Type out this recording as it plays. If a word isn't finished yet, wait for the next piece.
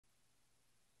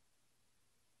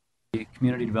the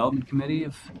Community Development Committee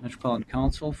of Metropolitan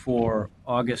Council for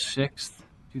August 6th,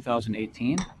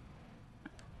 2018.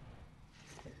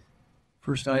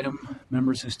 First item,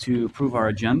 members, is to approve our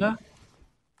agenda.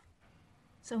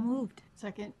 So moved.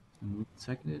 Second. Moved and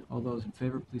seconded. All those in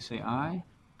favor, please say aye.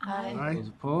 Aye. Those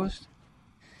opposed?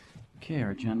 Okay,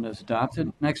 our agenda is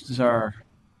adopted. Next is our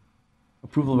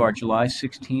approval of our July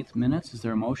 16th minutes. Is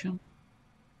there a motion?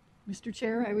 Mr.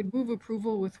 Chair, I would move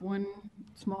approval with one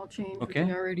small change, Okay.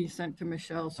 which I already sent to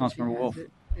Michelle, so she Councilmember has Wolf.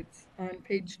 it. It's on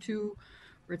page 2,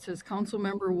 where it says,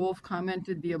 Councilmember Wolf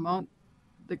commented the amount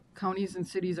the counties and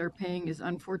cities are paying is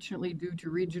unfortunately due to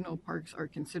regional parks are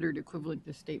considered equivalent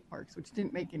to state parks, which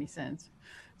didn't make any sense.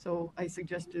 So I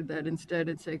suggested that instead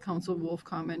it say, Council Wolf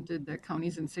commented that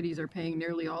counties and cities are paying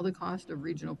nearly all the cost of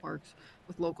regional parks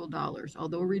with local dollars.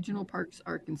 Although regional parks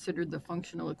are considered the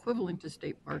functional equivalent to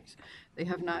state parks, they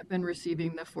have not been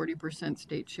receiving the 40%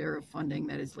 state share of funding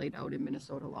that is laid out in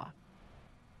Minnesota law.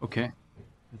 Okay,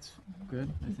 that's good.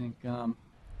 I think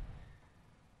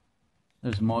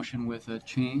there's a motion with a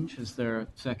change. Is there a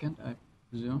second, I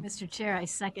presume? Mr. Chair, I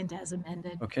second as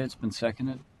amended. Okay, it's been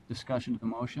seconded. Discussion to the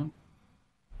motion.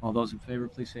 All those in favor,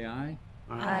 please say aye.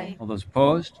 Aye. All those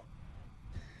opposed?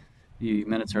 The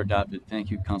minutes are adopted. Thank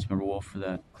you, Councilmember Wolf, for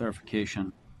that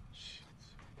clarification.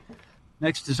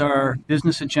 Next is our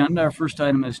business agenda. Our first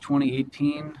item is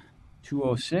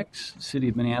 2018-206, City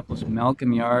of Minneapolis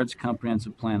Malcolm Yards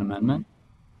Comprehensive Plan Amendment.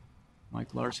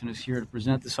 Mike Larson is here to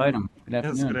present this item. Good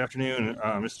afternoon. Yes, good afternoon,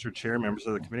 Mr. Chair, members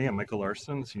of the committee. I'm Michael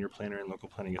Larson, Senior Planner and Local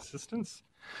Planning Assistant.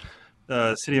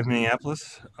 The City of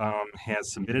Minneapolis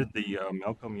has submitted the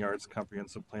Malcolm Yards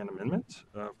Comprehensive Plan Amendment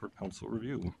for council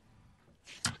review.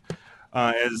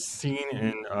 As seen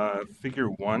in Figure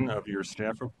 1 of your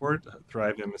staff report,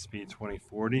 Thrive MSP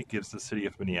 2040 gives the City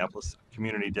of Minneapolis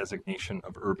community designation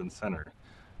of urban center.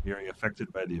 The area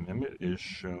affected by the amendment is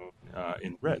shown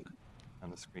in red on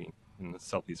the screen in the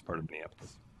southeast part of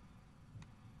Minneapolis.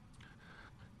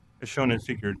 As shown in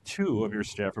Figure 2 of your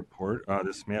staff report,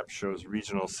 this map shows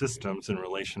regional systems in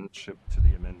relationship to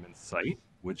the amendment site,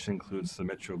 which includes the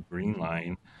Metro Green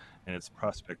Line and its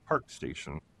Prospect Park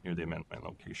station near the amendment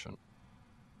location.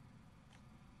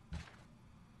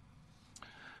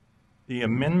 The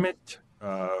amendment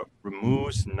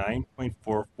removes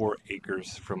 9.44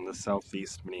 acres from the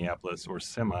southeast Minneapolis or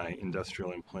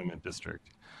semi-industrial employment district,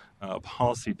 a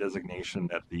policy designation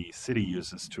that the city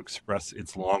uses to express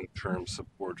its long-term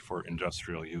support for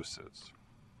industrial uses.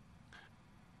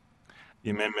 The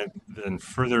amendment then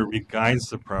further re-guides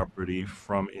the property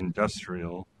from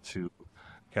industrial to a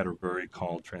category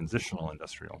called transitional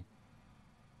industrial.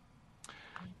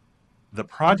 The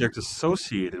project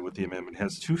associated with the amendment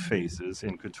has 2 phases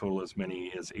and could total as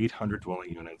many as 800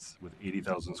 dwelling units with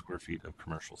 80,000 square feet of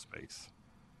commercial space.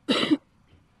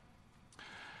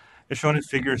 As shown in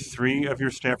Figure 3 of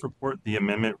your staff report, the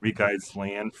amendment re-guides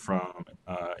land from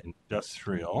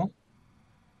industrial,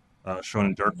 shown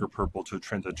in darker purple, to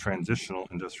the transitional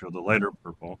industrial, the lighter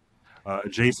purple,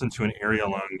 adjacent to an area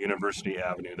along University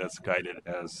Avenue that's guided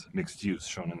as mixed use,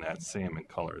 shown in that salmon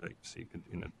color that you see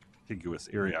in a contiguous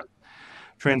area.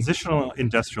 Transitional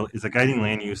industrial is a guiding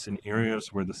land use in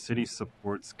areas where the city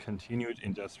supports continued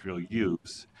industrial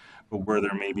use, but where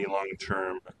there may be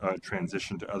long-term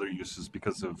transition to other uses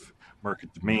because of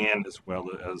market demand, as well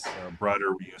as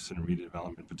broader reuse and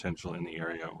redevelopment potential in the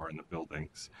area or in the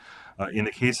buildings. In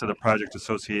the case of the project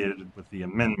associated with the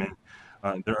amendment,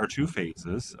 there are 2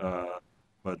 phases,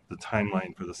 but the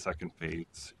timeline for the second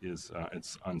phase is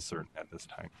it's uncertain at this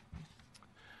time.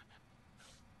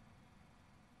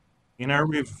 In our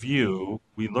review,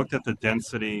 we looked at the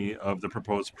density of the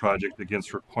proposed project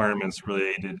against requirements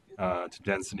related to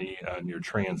density near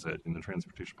transit in the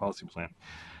Transportation Policy Plan.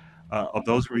 Of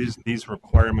those reasons, these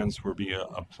requirements will be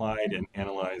applied and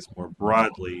analyzed more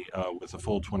broadly with a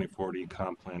full 2040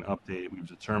 comp plan update. We've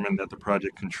determined that the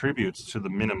project contributes to the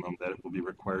minimum that will be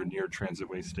required near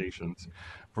transitway stations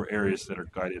for areas that are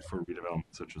guided for redevelopment,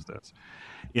 such as this.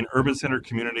 In urban center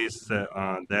communities,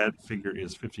 that figure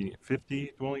is 50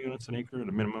 dwelling units an acre at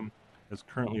a minimum. As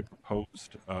currently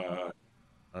proposed,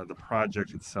 the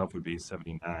project itself would be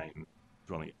 79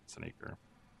 dwelling units an acre.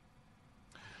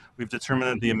 We've determined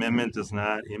that the amendment does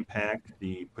not impact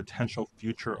the potential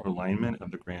future alignment of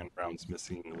the Grand Rounds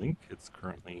Missing Link. It's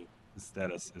currently, the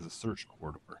status is a search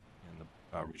corridor in the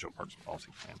Regional Parks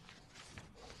Policy Plan.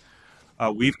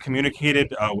 We've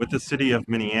communicated with the City of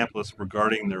Minneapolis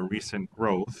regarding their recent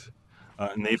growth,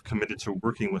 and they've committed to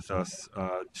working with us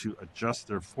to adjust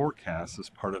their forecasts as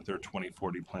part of their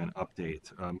 2040 plan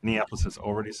update. Minneapolis has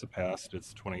already surpassed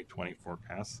its 2020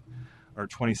 forecast. Our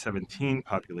 2017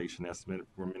 population estimate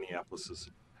for Minneapolis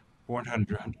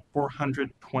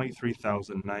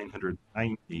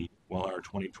 423,990, while our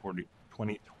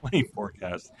 2020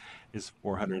 forecast is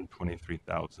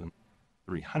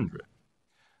 423,300.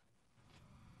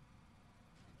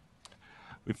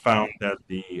 We found that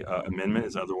the amendment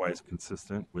is otherwise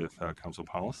consistent with council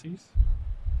policies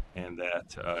and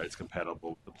that it's compatible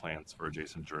with the plans for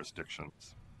adjacent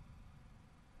jurisdictions.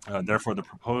 Therefore, the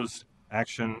proposed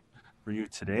action for you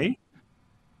today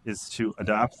is to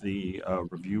adopt the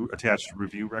attached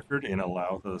review record and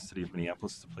allow the City of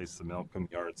Minneapolis to place the Malcolm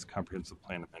Yards Comprehensive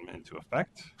Plan Amendment into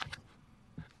effect.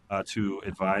 To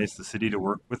advise the city to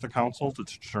work with the council to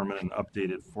determine an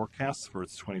updated forecast for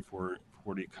its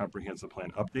 2440 Comprehensive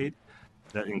Plan update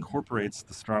that incorporates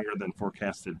the stronger than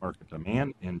forecasted market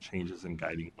demand and changes in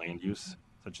guiding land use,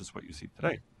 such as what you see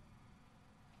today.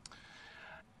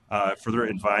 Further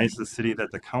advise the city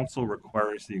that the council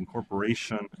requires the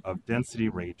incorporation of density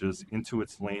ranges into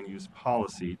its land use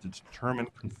policy to determine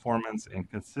conformance and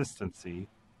consistency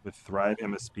with Thrive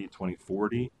MSP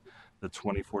 2040, the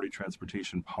 2040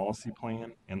 Transportation Policy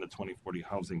Plan, and the 2040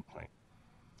 Housing Plan.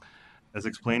 As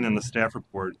explained in the staff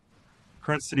report,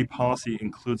 current city policy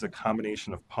includes a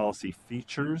combination of policy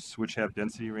features which have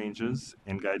density ranges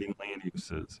and guiding land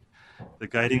uses. The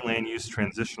guiding land use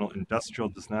transitional industrial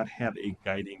does not have a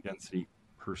guiding density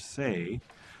per se.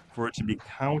 For it to be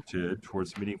counted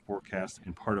towards meeting forecasts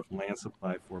and part of land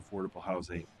supply for affordable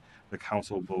housing, the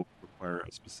council will require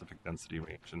a specific density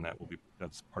range, and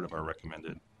that's part of our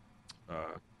recommended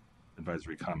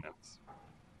advisory comments.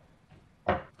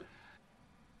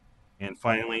 And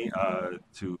finally,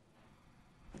 to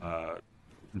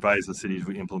advise the city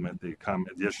to implement the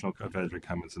additional advisory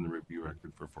comments in the review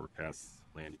record for forecasts,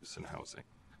 land use, and housing.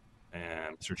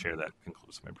 And Mr. Chair, that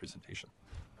concludes my presentation.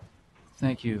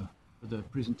 Thank you for the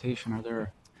presentation. Are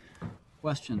there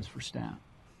questions for staff?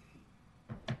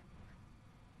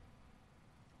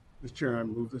 Mr. Chair, I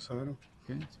move this item.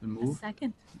 Okay, it's been A moved.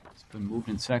 second. It's been moved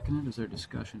and seconded. Is there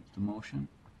discussion to the motion?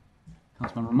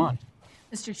 Councilmember Mudd.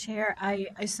 Mr. Chair, I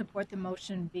support the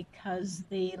motion because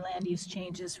the land use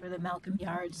changes for the Malcolm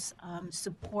Yards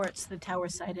supports the Tower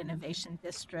Site Innovation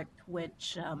District,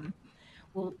 which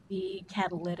will be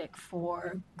catalytic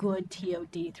for good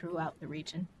TOD throughout the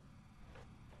region.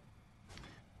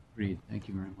 Agreed. Thank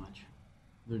you very much.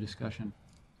 Other discussion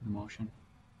to the motion?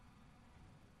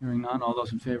 Hearing none, all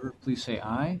those in favor, please say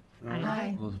aye.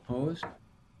 Aye. All those opposed,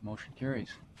 motion carries.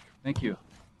 Thank you.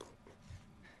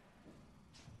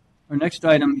 Our next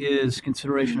item is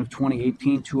consideration of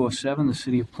 2018-207, the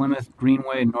City of Plymouth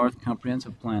Greenway North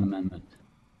Comprehensive Plan Amendment.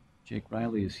 Jake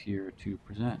Riley is here to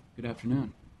present. Good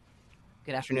afternoon.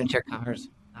 Good afternoon, Chair Connors,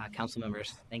 council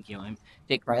members. Thank you. I'm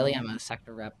Jake Riley. I'm a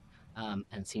sector rep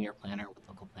and senior planner with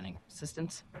local planning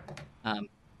assistance.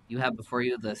 You have before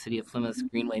you the City of Plymouth's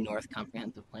Greenway North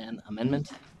Comprehensive Plan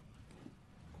Amendment.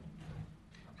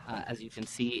 As you can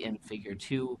see in Figure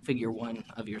 1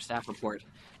 of your staff report,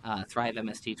 Thrive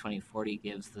MST 2040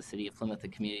 gives the City of Plymouth the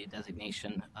community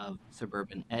designation of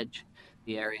suburban edge.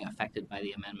 The area affected by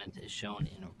the amendment is shown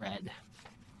in red.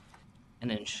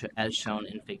 And then as shown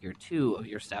in Figure 2 of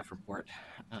your staff report,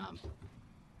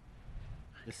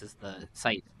 this is the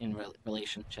site in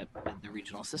relationship with the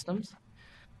regional systems.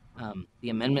 The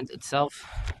amendment itself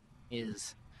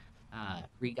is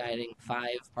re-guiding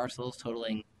 5 parcels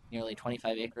totaling nearly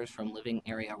 25 acres from living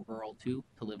area rural 2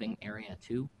 to living area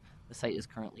 2. The site is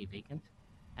currently vacant,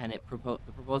 and the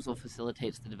proposal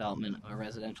facilitates the development of a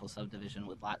residential subdivision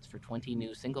with lots for 20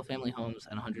 new single-family homes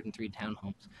and 103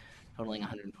 townhomes, totaling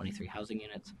 123 housing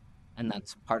units. And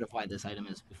that's part of why this item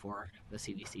is before the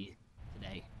CDC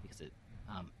today, because it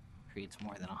creates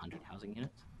more than 100 housing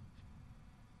units.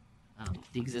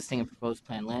 The existing and proposed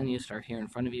planned land use are here in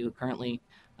front of you. Currently,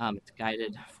 it's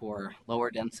guided for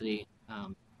lower density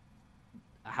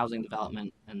housing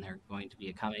development, and they're going to be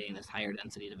accommodating this higher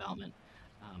density development.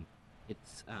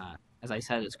 As I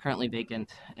said, it's currently vacant,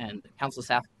 and the council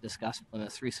staff discussed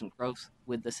Plymouth's recent growth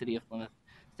with the City of Plymouth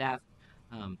staff,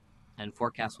 and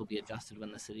forecasts will be adjusted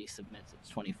when the city submits its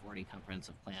 2040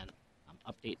 comprehensive plan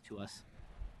update to us.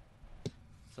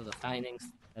 So the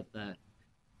findings that the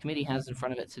committee has in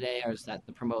front of it today is that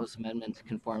the proposed amendment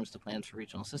conforms to plans for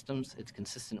regional systems. It's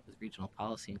consistent with regional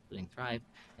policy, including Thrive,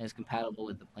 and is compatible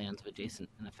with the plans of adjacent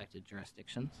and affected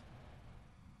jurisdictions.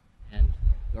 And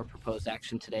your proposed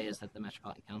action today is that the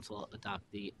Metropolitan Council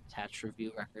adopt the attached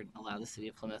review record and allow the City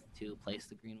of Plymouth to place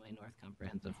the Greenway North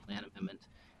Comprehensive Plan Amendment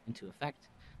into effect.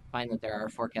 Find that there are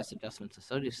forecast adjustments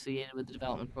associated with the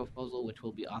development proposal, which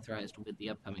will be authorized with the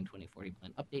upcoming 2040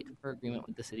 plan update per agreement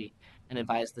with the city, and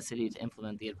advise the city to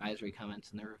implement the advisory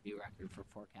comments in the review record for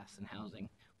forecasts and housing,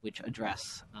 which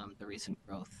address the recent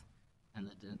growth and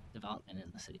the development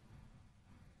in the city.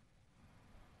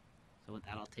 So with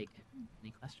that, I'll take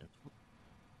any questions.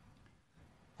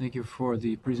 Thank you for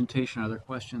the presentation. Are there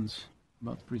questions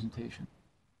about the presentation?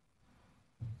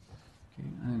 Okay,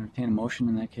 I entertain a motion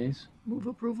in that case. Move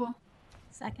approval?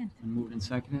 Second. And moved and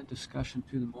seconded. Discussion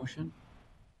to the motion.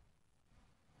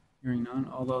 Hearing none.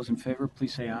 All those in favor,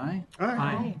 please say aye.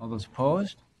 Aye. All those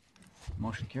opposed?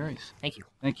 Motion carries. Thank you.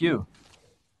 Thank you.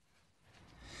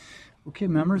 Okay,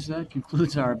 members, that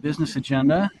concludes our business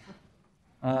agenda.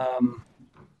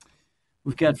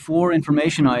 We've got 4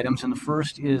 information items, and the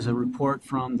first is a report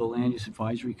from the Land Use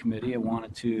Advisory Committee. I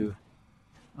wanted to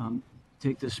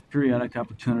take this periodic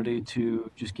opportunity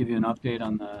to just give you an update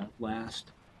on the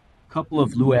last couple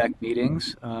of LUAC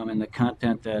meetings and the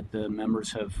content that the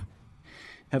members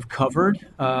have covered.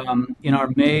 In our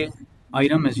May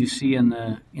item, as you see in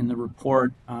the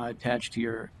report attached to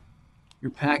your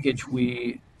package,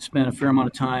 we spent a fair amount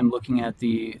of time looking at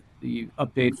the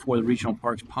update for the Regional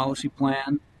Parks Policy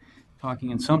Plan,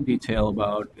 talking in some detail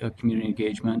about community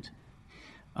engagement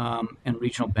and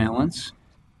regional balance.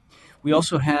 We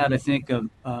also had, I think,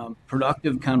 a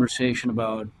productive conversation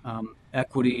about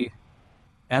equity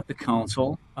at the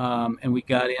council, and we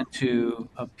got into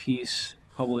a piece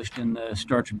published in the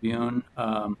Star Tribune,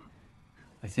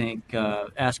 I think,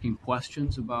 asking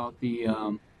questions about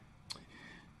the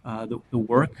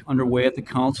work underway at the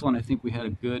council, and I think we had a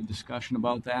good discussion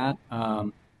about that.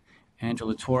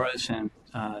 Angela Torres and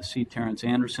C. Terrence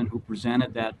Anderson, who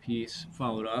presented that piece,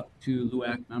 followed up to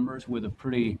LUAC members with a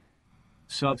pretty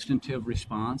substantive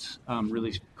response,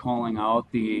 really calling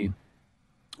out the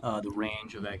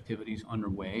range of activities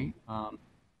underway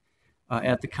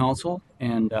at the council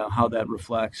and how that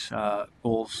reflects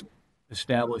goals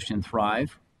established in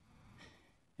Thrive.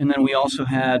 And then we also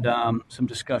had some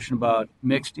discussion about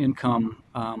mixed income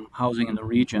housing in the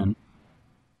region.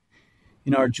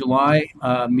 In our July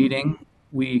meeting,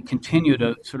 we continued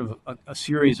a sort of a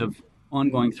series of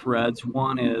ongoing threads.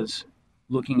 One is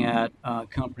looking at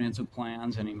comprehensive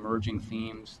plans and emerging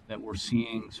themes that we're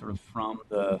seeing sort of from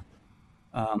the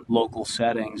local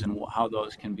settings and how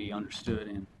those can be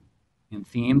understood in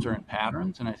themes or in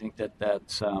patterns. And I think that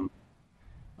that's an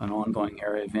ongoing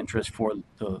area of interest for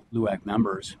the LUAC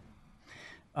members.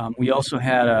 We also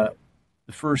had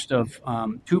the first of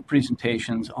 2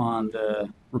 presentations on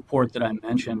the report that I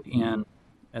mentioned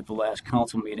at the last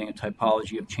council meeting, a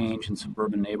typology of change in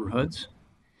suburban neighborhoods.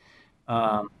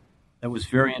 That was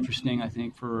very interesting, I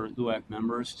think, for LUAC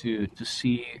members to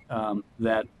see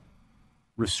that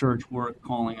research work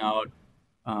calling out,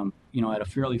 at a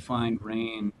fairly fine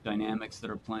grain dynamics that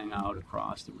are playing out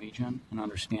across the region and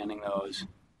understanding those,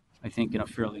 I think, in a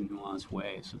fairly nuanced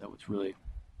way. So that was really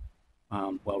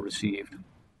well received.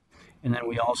 And then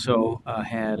we also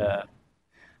had a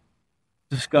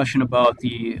discussion about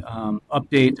the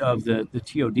update of the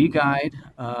TOD guide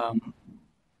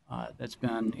that's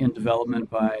been in development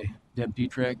by Deb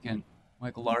Dietrich and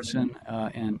Michael Larson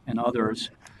and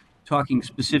others, talking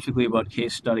specifically about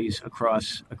case studies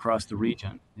across the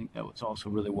region. I think that was also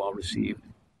really well received.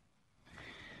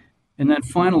 And then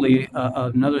finally,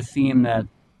 another theme that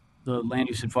the Land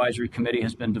Use Advisory Committee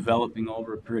has been developing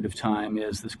over a period of time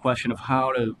is this question of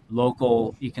how do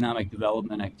local economic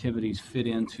development activities fit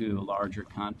into a larger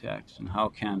context, and how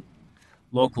can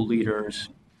local leaders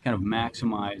kind of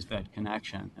maximize that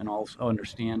connection, and also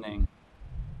understanding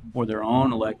for their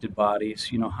own elected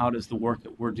bodies, how does the work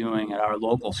that we're doing at our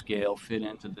local scale fit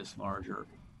into this larger,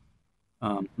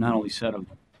 not only set of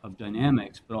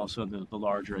dynamics, but also the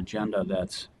larger agenda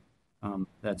that's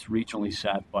regionally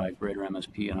set by greater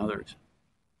MSP and others.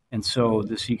 And so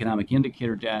this economic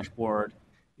indicator dashboard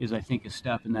is, I think, a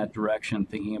step in that direction,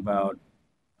 thinking about,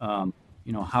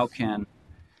 how can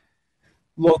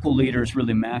local leaders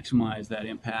really maximize that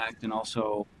impact and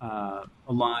also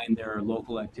align their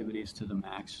local activities to the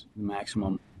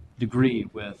maximum degree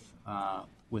with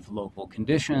local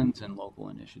conditions and local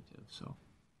initiatives. So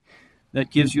that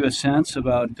gives you a sense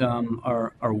about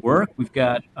our work. We've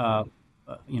got a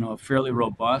fairly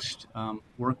robust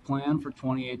work plan for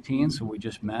 2018. So we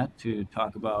just met to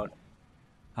talk about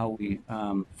how we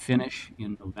finish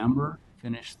in November,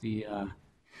 finish the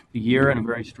year in a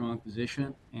very strong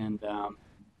position, and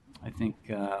I think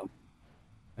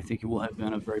it will have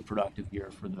been a very productive year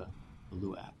for the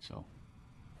LUAC. So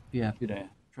be happy to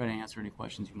try to answer any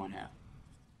questions you might have.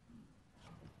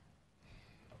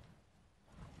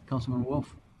 Councilman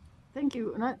Wolf. Thank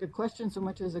you. Not a question so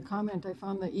much as a comment. I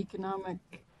found the economic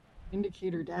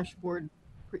indicator dashboard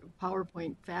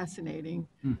PowerPoint fascinating,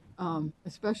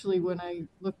 especially when I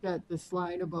looked at the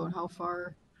slide about how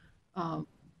far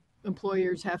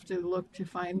employers have to look to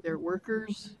find their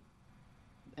workers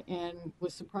and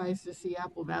was surprised to see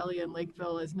Apple Valley and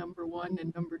Lakeville as number one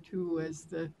and number two as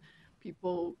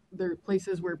they're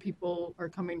places where people are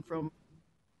coming from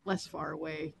less far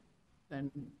away than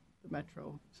the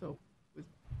metro. So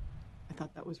I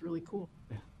thought that was really cool.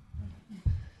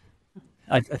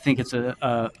 I think it's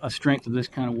a strength of this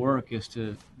kind of work is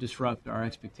to disrupt our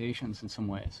expectations in some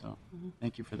ways. So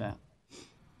thank you for that.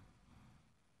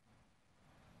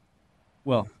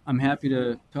 Well, I'm happy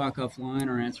to talk offline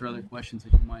or answer other questions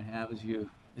that you might have as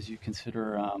you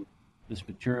consider this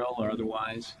material or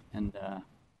otherwise, and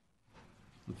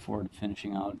look forward to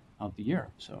finishing out the year.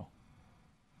 So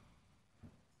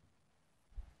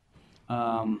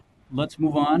let's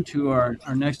move on to our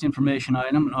next information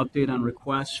item, an update on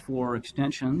requests for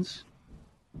extensions.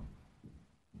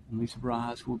 And Lisa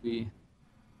Barajas will be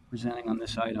presenting on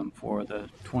this item for the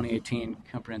 2018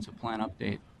 Comprehensive Plan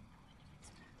Update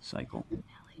cycle.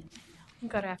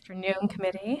 Good afternoon,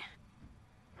 committee.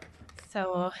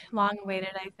 So long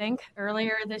awaited, I think.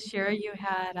 Earlier this year, you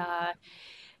had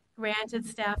granted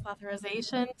staff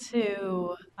authorization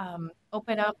to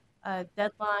open up a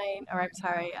deadline, or I'm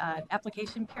sorry,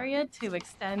 application period to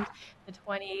extend the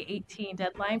 2018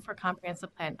 deadline for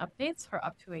comprehensive plan updates for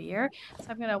up to a year. So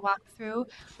I'm going to walk through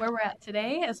where we're at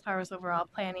today as far as overall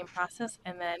planning process,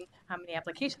 and then how many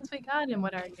applications we got and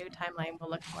what our new timeline will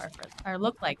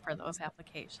look like for those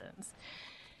applications.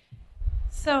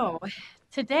 So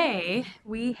today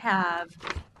we have,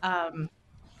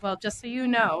 well, just so you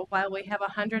know, while we have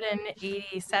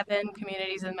 187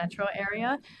 communities in the metro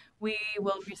area, we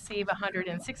will receive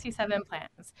 167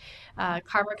 plans.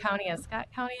 Carver County and Scott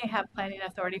County have planning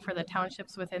authority for the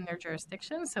townships within their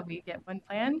jurisdiction, so we get one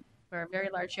plan for a very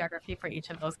large geography for each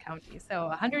of those counties. So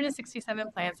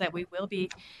 167 plans that we will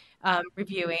be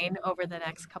reviewing over the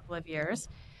next couple of years.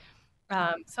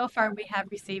 So far, we have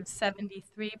received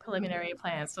 73 preliminary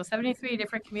plans. So 73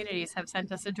 different communities have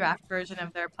sent us a draft version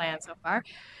of their plan so far,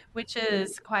 which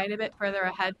is quite a bit further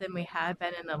ahead than we had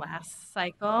been in the last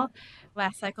cycle.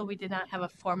 Last cycle, we did not have a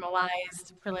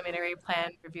formalized preliminary plan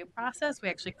review process. We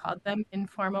actually called them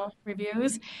informal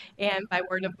reviews, and by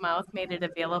word of mouth made it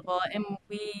available. And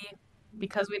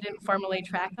because we didn't formally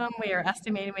track them, we are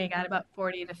estimating we got about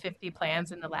 40 to 50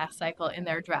 plans in the last cycle in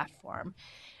their draft form.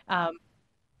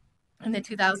 In the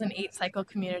 2008 cycle,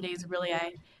 communities really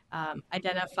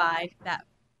identified that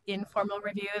informal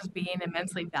review as being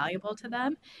immensely valuable to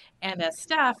them. And as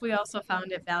staff, we also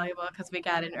found it valuable because we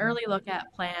got an early look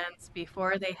at plans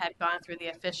before they had gone through the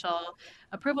official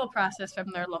approval process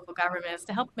from their local governments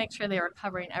to help make sure they were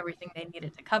covering everything they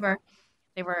needed to cover.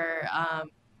 They were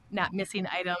not missing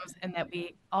items, and that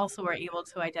we also were able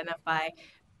to identify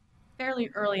fairly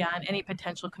early on any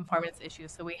potential conformance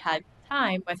issues. So we had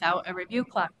time without a review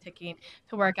clock ticking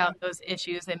to work out those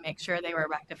issues and make sure they were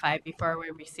rectified before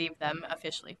we received them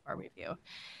officially for review.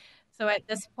 So at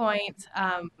this point,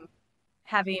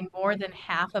 having more than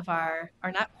half of our,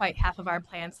 or not quite half of our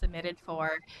plans submitted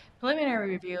for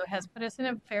preliminary review has put us in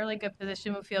a fairly good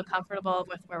position. We feel comfortable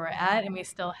with where we're at, and we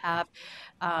still have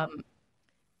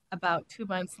about 2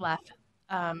 months left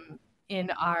in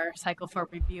our cycle for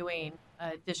reviewing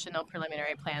additional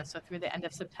preliminary plans. So through the end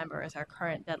of September is our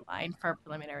current deadline for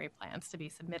preliminary plans to be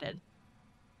submitted.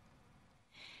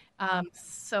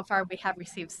 So far, we have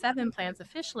received 7 plans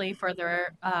officially for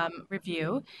their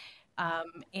review.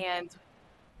 And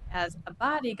as a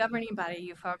body, governing body,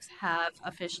 you folks have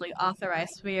officially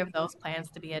authorized 3 of those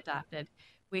plans to be adopted.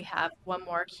 We have one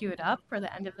more queued up for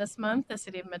the end of this month. The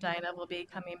City of Medina will be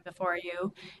coming before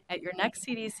you at your next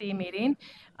CDC meeting.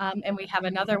 And we have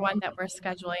another one that we're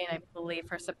scheduling, I believe,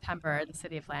 for September, the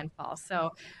City of Land Falls.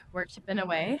 So we're chipping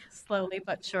away slowly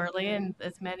but surely, and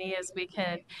as many as we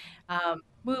can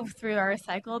move through our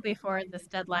cycle before this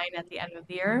deadline at the end of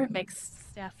the year makes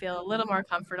staff feel a little more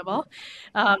comfortable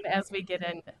as we get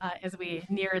in, as we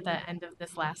near the end of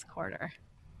this last quarter.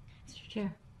 Mr.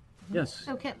 Chair. Yes.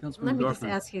 Okay, Councilmember let me just Dorfman.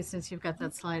 ask you, since you've got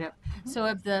that slide up. So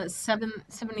of the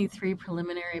 73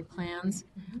 preliminary plans,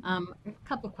 a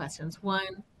couple of questions.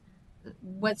 One,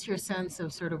 what's your sense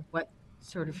of sort of what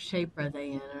sort of shape are they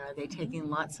in? Are they taking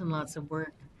lots and lots of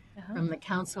work from the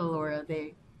council, or are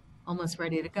they almost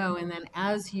ready to go? And then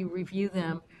as you review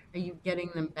them, are you getting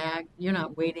them back? You're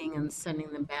not waiting and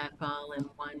sending them back all in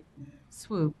one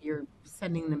swoop. You're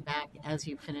sending them back as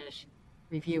you finish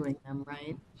reviewing them,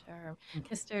 right? Sure.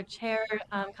 Okay. Mr. Chair,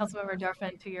 Councilmember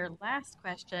Dorfman, to your last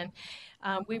question,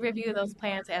 we review those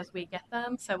plans as we get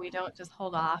them, so we don't just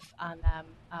hold off on them,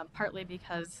 partly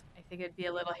because I think it'd be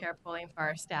a little hair pulling for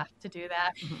our staff to do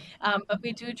that. But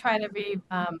we do try to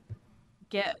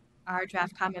get our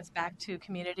draft comments back to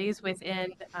communities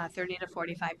within 30 to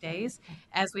 45 days.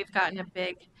 As we've gotten a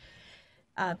big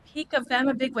Peak of them,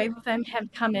 a big wave of them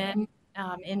have come in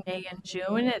May and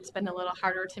June. It's been a little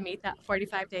harder to meet that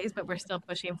 45 days, but we're still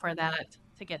pushing for that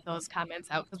to get those comments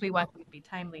out because we want them to be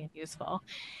timely and useful.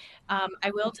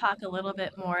 I will talk a little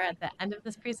bit more at the end of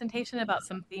this presentation about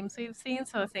some themes we've seen,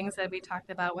 so things that we talked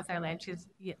about with our land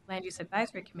use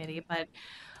advisory committee. But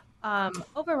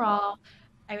overall,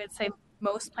 I would say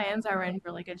most plans are in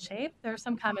really good shape. There are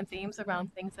some common themes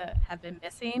around things that have been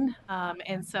missing.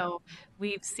 And so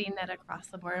we've seen that across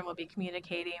the board, and we'll be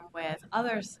communicating with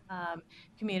others,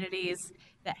 communities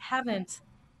that haven't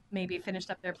maybe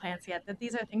finished up their plans yet, that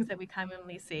these are things that we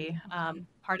commonly see.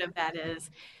 Part of that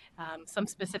is some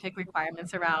specific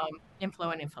requirements around inflow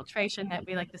and infiltration that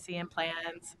we like to see in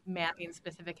plans, mapping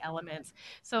specific elements.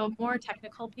 So more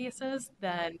technical pieces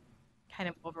than kind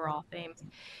of overall themes.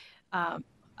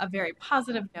 A very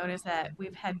positive note is that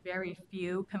we've had very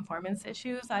few conformance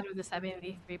issues out of the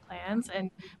 73 plans, and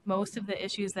most of the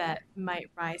issues that might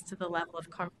rise to the level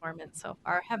of conformance so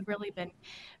far have really been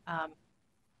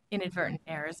inadvertent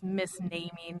errors,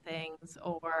 misnaming things,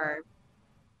 or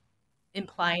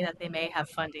implying that they may have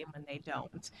funding when they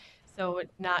don't. So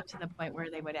not to the point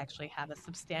where they would actually have a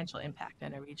substantial impact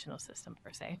on a regional system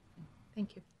per se.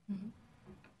 Thank you.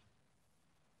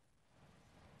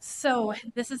 So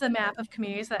this is a map of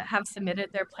communities that have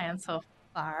submitted their plans so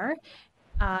far.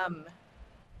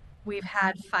 We've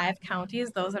had 5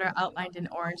 counties, those that are outlined in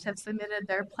orange, have submitted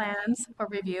their plans for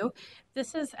review.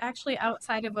 This is actually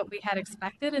outside of what we had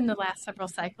expected in the last several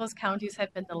cycles. Counties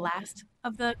have been the last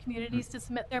of the communities to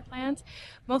submit their plans,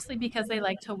 mostly because they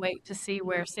like to wait to see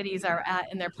where cities are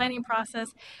at in their planning process,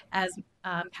 as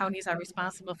counties are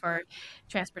responsible for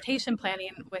transportation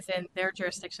planning within their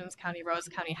jurisdictions, county roads,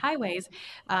 county highways.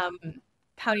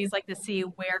 Counties like to see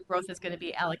where growth is going to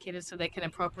be allocated so they can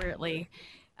appropriately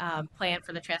plan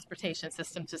for the transportation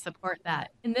system to support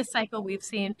that. In this cycle, we've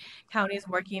seen counties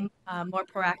working more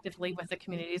proactively with the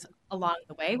communities along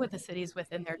the way, with the cities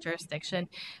within their jurisdiction,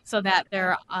 so that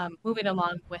they're moving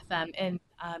along with them and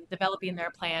developing their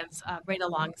plans right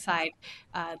alongside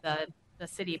the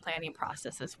city planning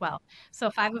process as well.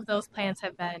 So 5 of those plans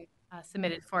have been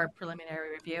submitted for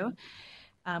preliminary review.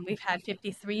 We've had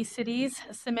 53 cities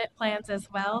submit plans as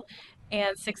well,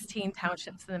 and 16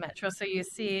 townships in the metro. So you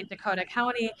see Dakota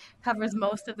County covers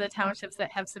most of the townships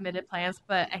that have submitted plans,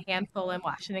 but a handful in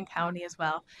Washington County as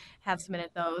well have submitted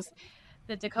those.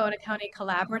 The Dakota County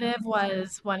Collaborative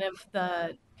was one of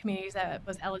the communities that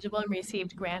was eligible and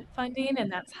received grant funding,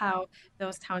 and that's how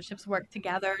those townships work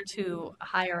together to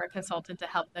hire a consultant to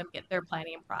help them get their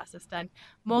planning process done.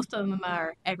 Most of them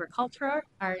are agricultural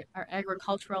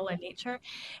in nature,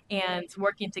 and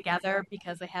working together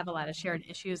because they have a lot of shared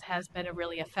issues has been a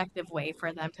really effective way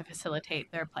for them to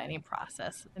facilitate their planning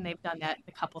process, and they've done that in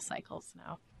a couple cycles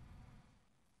now.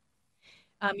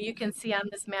 You can see on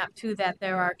this map too that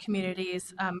there are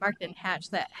communities marked in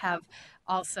hatch that have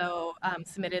also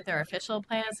submitted their official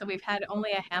plans. So we've had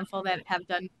only a handful that have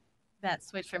done that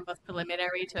switch from both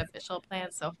preliminary to official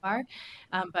plans so far.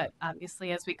 But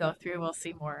obviously as we go through, we'll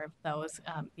see more of those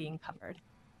being covered.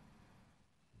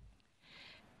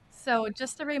 So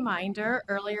just a reminder,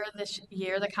 earlier this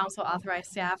year, the council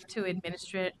authorized staff to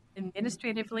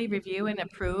administratively review and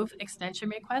approve extension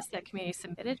requests that communities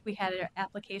submitted. We had an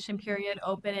application period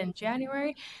open in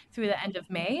January through the end of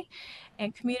May,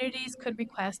 and communities could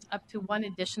request up to 1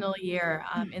 additional year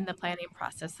in the planning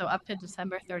process, so up to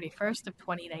December 31st of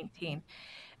 2019.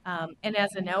 And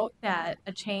as a note, that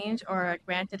a change or a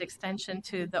granted extension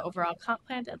to the overall comp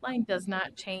plan deadline does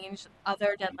not change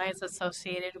other deadlines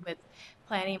associated with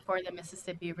planning for the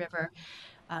Mississippi River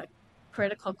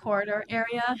critical corridor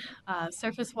area,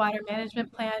 surface water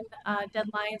management plan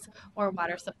deadlines, or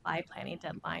water supply planning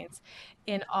deadlines.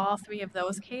 In all 3 of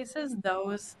those cases,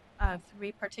 those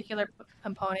 3 particular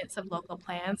components of local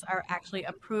plans are actually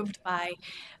approved by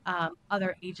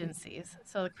other agencies.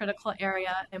 So the critical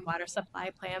area and water supply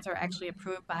plans are actually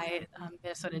approved by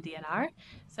Minnesota DNR.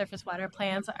 Surface water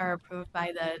plans are approved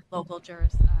by the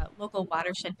local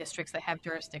watershed districts that have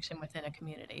jurisdiction within a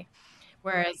community.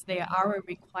 Whereas they are a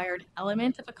required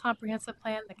element of a comprehensive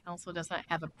plan, the council does not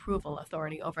have approval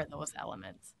authority over those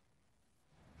elements.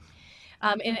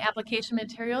 In application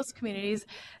materials, communities,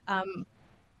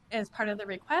 as part of the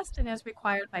request and as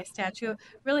required by statute,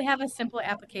 really have a simple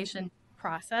application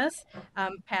process,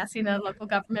 passing a local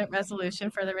government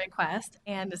resolution for the request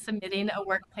and submitting a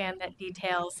work plan that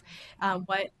details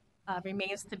what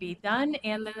remains to be done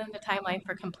and then the timeline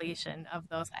for completion of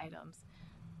those items.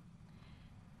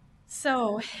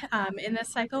 So, in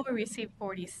this cycle, we received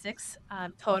 46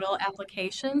 total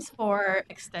applications for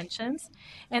extensions,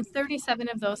 and 37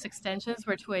 of those extensions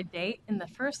were to a date in the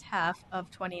first half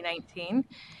of 2019,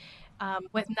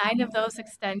 with 9 of those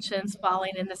extensions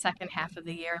falling in the second half of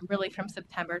the year, really from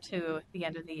September to the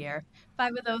end of the year.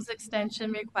 5 of those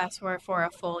extension requests were for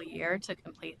a full year to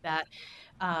complete that,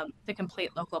 to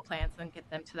complete local plans and get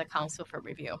them to the council for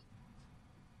review.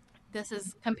 This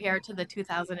is compared to the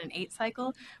 2008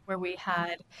 cycle where we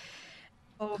had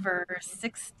over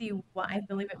 61, I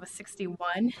believe it was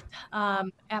 61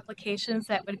 applications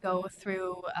that would go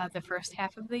through the first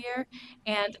half of the year,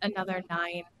 and another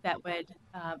 9 that would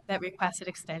that requested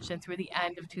extension through the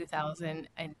end of 2009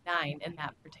 in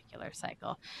that particular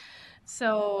cycle.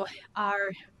 So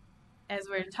our as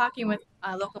we're talking with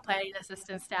local planning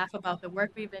assistant staff about the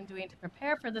work we've been doing to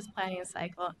prepare for this planning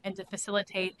cycle and to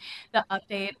facilitate the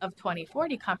update of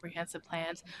 2040 comprehensive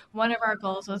plans, one of our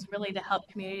goals was really to help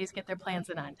communities get their plans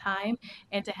in on time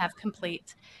and to have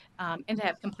complete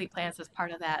plans as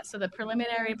part of that. So the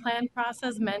preliminary plan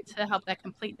process meant to help that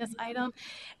completeness item,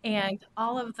 and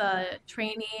all of the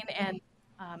training and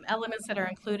elements that are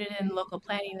included in the local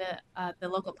planning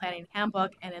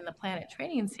handbook and in the Planet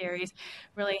Training series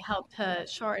really help to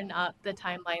shorten up the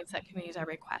timelines that communities are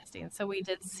requesting. So we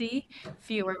did see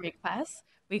fewer requests.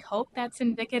 We hope that's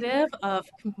indicative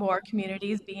of more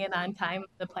communities being on time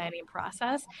with the planning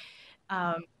process.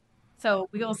 So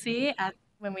we will see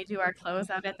when we do our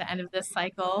closeout at the end of this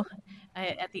cycle,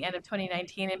 at the end of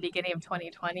 2019 and beginning of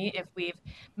 2020, if we've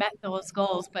met those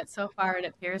goals. But so far, it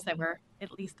appears that we're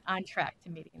at least on track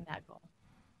to meeting that goal.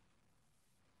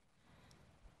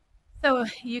 So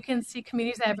you can see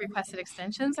communities that have requested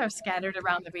extensions are scattered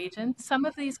around the region. Some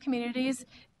of these communities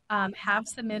have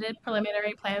submitted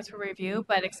preliminary plans for review,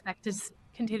 but expect to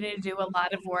continue to do a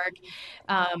lot of work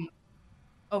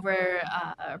over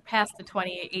past the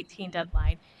 2018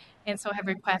 deadline, and so have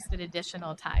requested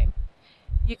additional time.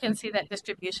 You can see that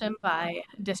distribution by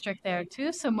district there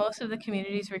too. So most of the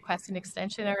communities requesting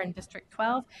extension are in District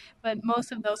 12, but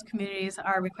most of those communities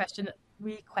are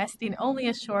requesting only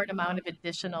a short amount of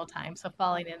additional time, so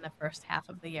falling in the first half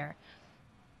of the year,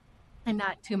 and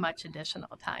not too much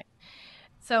additional time.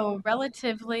 So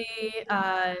relatively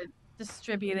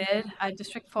distributed.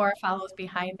 District 4 follows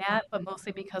behind that, but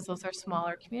mostly because those are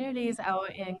smaller communities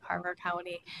out in Carver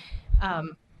County,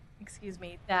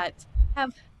 that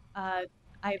have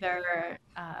either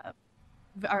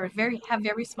have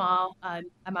very small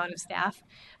amount of staff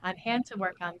on hand to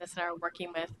work on this and are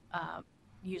working with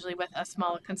usually with a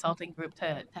small consulting group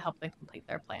to help them complete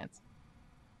their plans.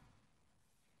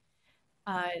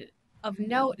 Of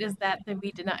note is that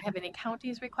we did not have any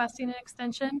counties requesting an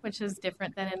extension, which is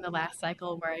different than in the last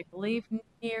cycle where I believe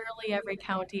nearly every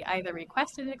county either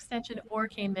requested an extension or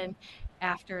came in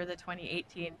after the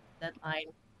 2018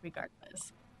 deadline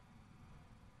regardless.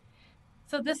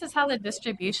 So this is how the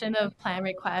distribution of plan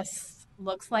requests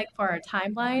looks like for our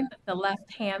timeline. The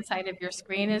left-hand side of your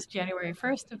screen is January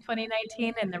 1st of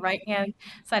 2019, and the right-hand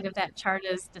side of that chart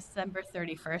is December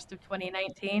 31st of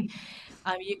 2019.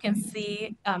 You can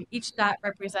see each dot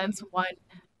represents one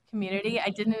community. I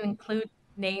didn't include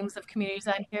names of communities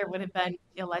on here. It would have been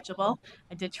illegible.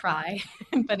 I did try,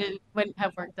 but it wouldn't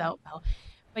have worked out well.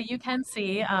 But you can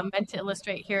see, and to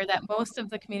illustrate here, that most of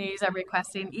the communities are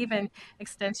requesting even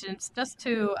extensions just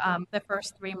to the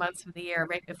first 3 months of the year,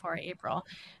 right before April.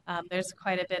 There's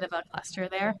quite a bit of a cluster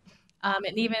there.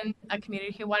 And even a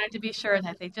community who wanted to be sure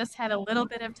that they just had a little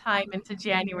bit of time into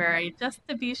January, just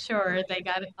to be sure they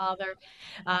got all their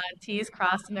T's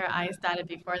crossed and their I's dotted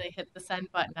before they hit the send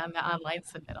button on the online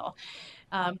submittal.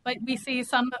 But we see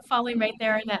some falling right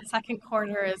there in that second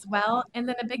quarter as well, and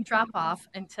then a big drop off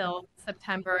until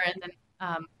September, and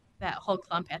then that whole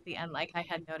clump at the end, like I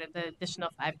had noted, the additional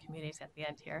 5 communities at the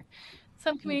end here.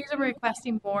 Some communities are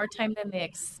requesting more time than they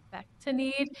expect to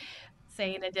need,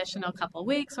 say an additional couple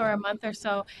weeks or a month or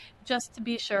so, just to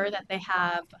be sure that they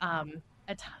have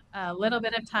a little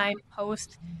bit of time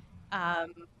post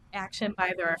action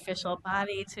by their official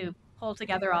body to pull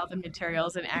together all the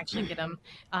materials and actually get them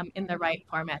in the right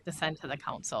format to send to the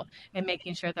council, and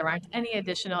making sure there aren't any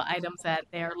additional items that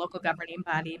their local governing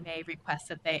body may request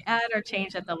that they add or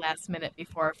change at the last minute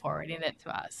before forwarding it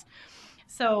to us.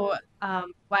 So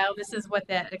while this is what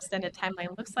that extended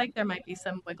timeline looks like, there might be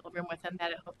some wiggle room within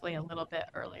that, and hopefully a little bit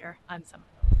earlier on some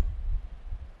of those.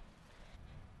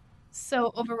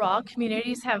 So overall,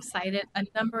 communities have cited a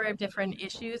number of different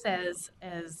issues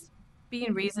as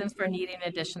being reasons for needing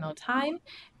additional time.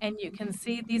 And you can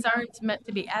see these aren't meant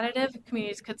to be additive.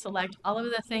 Communities could select all of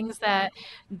the things that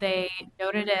they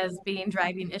noted as being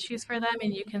driving issues for them.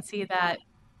 And you can see that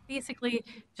basically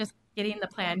just getting the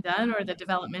plan done or the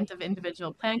development of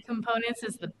individual plan components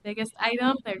is the biggest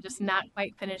item. They're just not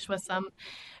quite finished with some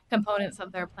components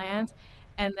of their plans.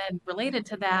 And then related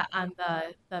to that, on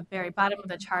the very bottom of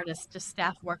the chart is just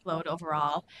staff workload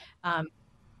overall,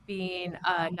 being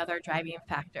another driving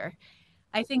factor.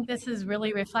 I think this is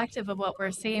really reflective of what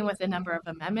we're seeing with the number of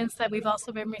amendments that we've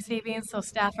also been receiving. So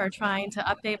staff are trying to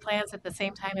update plans at the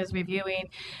same time as reviewing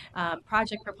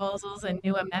project proposals and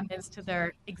new amendments to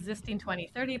their existing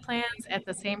 2030 plans at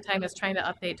the same time as trying to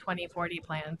update 2040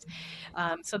 plans.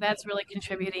 So that's really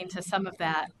contributing to some of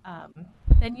that.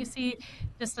 Then you see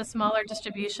just a smaller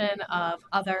distribution of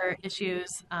other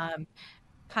issues.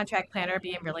 Contract planner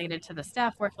being related to the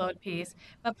staff workload piece,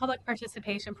 but public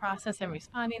participation process and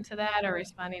responding to that or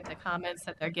responding to comments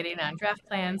that they're getting on draft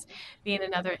plans being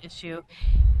another issue.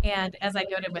 And as I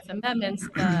noted with amendments,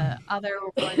 the other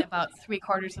one about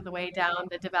 3/4 of the way down,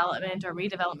 the development or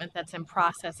redevelopment that's in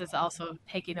process is also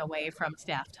taking away from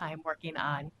staff time working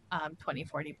on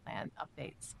 2040 plan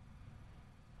updates.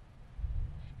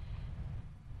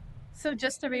 So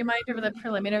just a reminder of the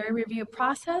preliminary review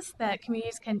process that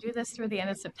communities can do this through the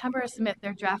end of September, submit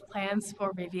their draft plans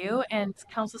for review, and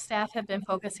council staff have been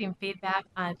focusing feedback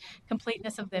on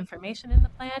completeness of the information in the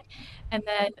plan, and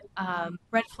then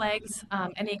red flags,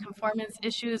 any conformance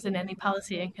issues and any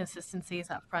policy inconsistencies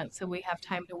up front. So we have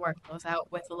time to work those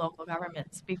out with the local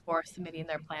governments before submitting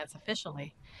their plans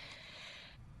officially.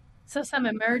 So some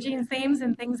emerging themes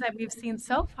and things that we've seen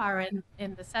so far in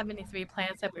the 73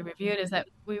 plans that we reviewed is that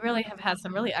we really have had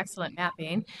some really excellent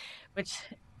mapping, which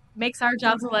makes our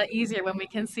jobs a lot easier when we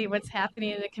can see what's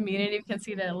happening in the community. We can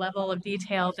see the level of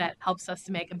detail that helps us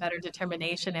to make a better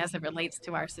determination as it relates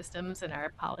to our systems and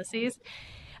our policies.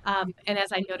 And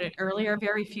as I noted earlier,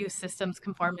 very few systems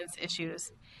conformance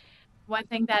issues. One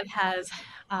thing that has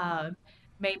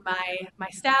made my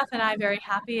staff and I very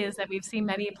happy is that we've seen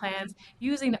many plans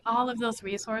using all of those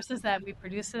resources that we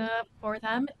produce for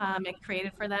them and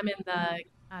created for them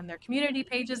on their community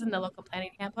pages in the local planning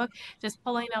handbook, just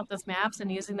pulling out those maps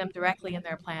and using them directly in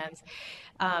their plans.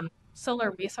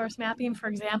 Solar resource mapping, for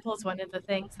example, is one of the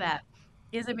things that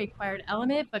is a required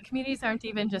element, but communities aren't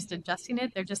even just adjusting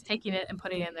it, they're just taking it and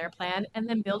putting it in their plan and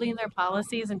then building their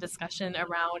policies and discussion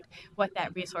around what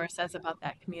that resource says about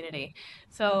that community.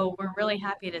 So we're really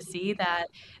happy to see that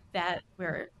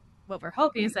what we're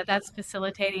hoping is that that's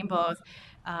facilitating both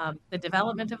the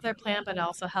development of their plan, but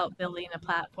also help building a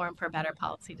platform for better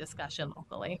policy discussion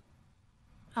locally.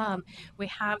 We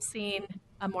have seen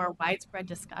a more widespread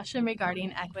discussion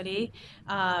regarding equity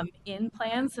in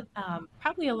plans,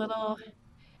 probably a little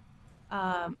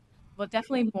well,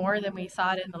 definitely more than we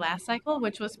saw it in the last cycle,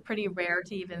 which was pretty rare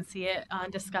to even see it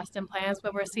discussed in plans,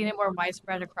 but we're seeing it more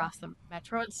widespread across the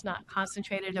metro. It's not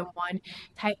concentrated in one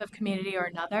type of community or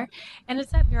another, and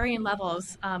it's at varying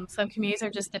levels. Some communities are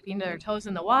just dipping their toes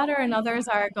in the water, and others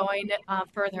are going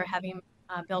further, having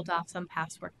built off some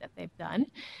past work that they've done.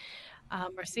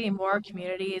 We're seeing more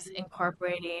communities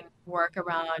incorporating work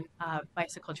around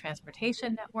bicycle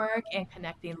transportation network and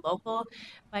connecting local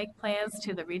bike plans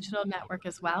to the regional network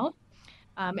as well.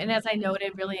 And as I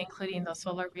noted, really including those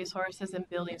solar resources and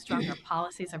building stronger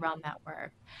policies around that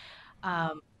work.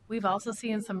 We've also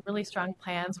seen some really strong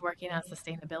plans working on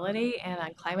sustainability and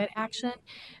on climate action,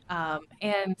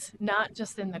 and not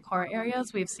just in the core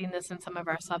areas. We've seen this in some of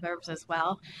our suburbs as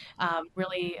well,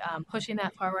 really pushing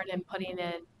that forward and putting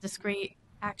in discrete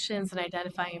actions and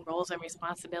identifying roles and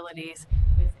responsibilities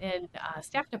within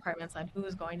staff departments on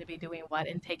who's going to be doing what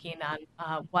and taking on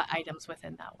what items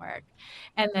within that work.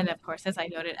 And then, of course, as I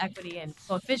noted, equity and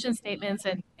both vision statements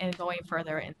and going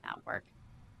further in that work.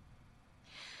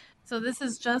 So this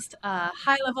is just a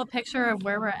high-level picture of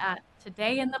where we're at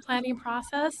today in the planning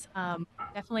process.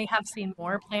 Definitely have seen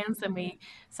more plans than we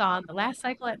saw in the last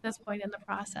cycle at this point in the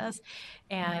process.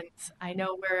 And I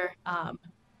know we're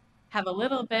have a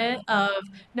little bit of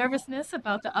nervousness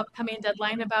about the upcoming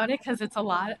deadline about it because it's a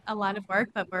lot of work,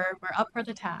 but we're up for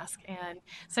the task. And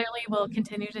certainly we'll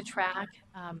continue to track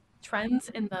trends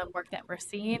in the work that we're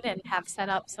seeing and have set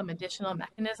up some additional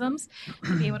mechanisms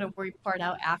to be able to report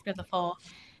out after the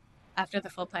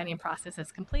full planning process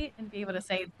is complete and be able to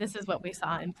say, this is what we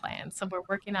saw in plans. So we're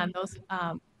working on those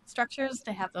structures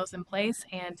to have those in place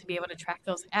and to be able to track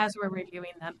those as we're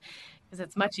reviewing them, because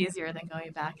it's much easier than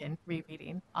going back and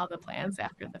rereading all the plans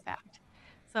after the fact.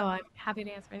 So I'm happy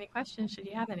to answer any questions should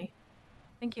you have any.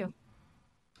 Thank you.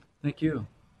 Thank you.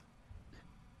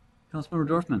 Councilmember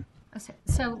Dorfman.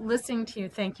 So listening to you,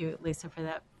 thank you, Lisa, for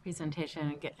that presentation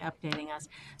and updating us.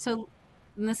 So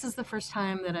and this is the first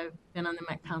time that I've been on the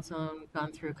Met Council and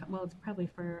gone through, well, it's probably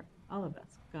for all of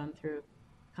us, gone through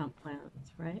comp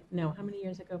plans, right? No, how many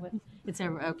years ago was it's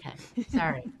ever okay.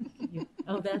 Sorry.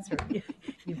 That's right.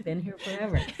 You've been here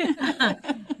forever.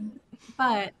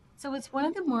 But so it's one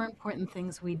of the more important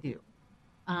things we do.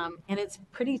 And it's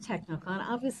pretty technical. And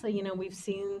obviously, we've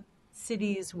seen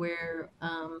cities where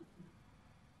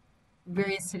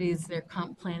various cities, their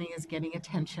comp planning is getting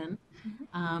attention.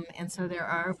 And so there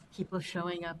are people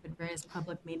showing up at various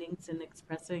public meetings and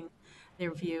expressing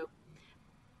their view.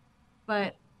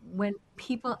 But when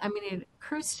people, it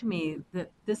occurs to me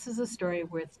that this is a story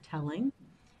worth telling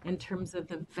in terms of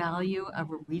the value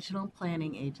of a regional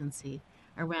planning agency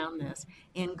around this.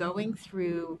 In going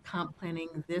through comp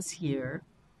planning this year,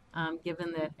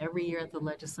 given that every year at the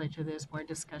legislature there's more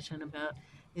discussion about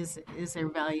is there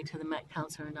value to the Met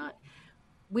Council or not,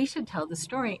 we should tell the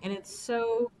story. And it's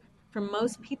so, for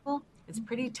most people, it's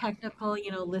pretty technical,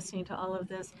 listening to all of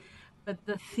this. But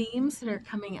the themes that are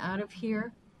coming out of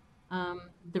here,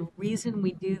 the reason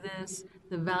we do this,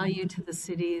 the value to the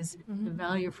cities, the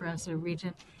value for us as a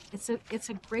region, it's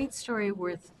a great story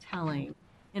worth telling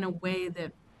in a way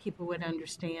that people would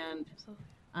understand.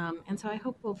 And so I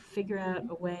hope we'll figure out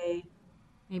a way,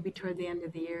 maybe toward the end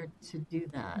of the year, to do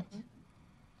that.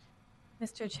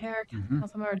 Mr. Chair,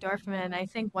 Councilmember Dorfman, I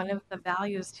think one of the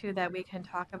values too that we can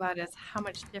talk about is how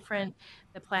much different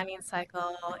the planning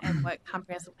cycle and what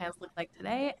comprehensive plans look like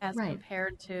today as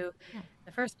compared to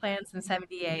the first plans in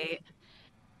 78,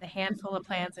 the handful of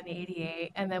plans in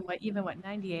 88, and then what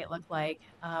 98 looked like.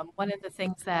 One of the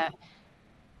things that,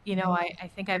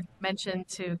 I think I've mentioned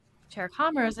to Chair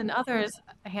Commerce and others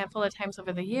a handful of times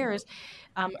over the years,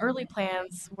 early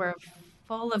plans were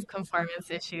full of conformance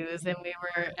issues, and we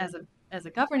were, as a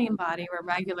governing body, we're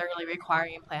regularly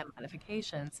requiring plan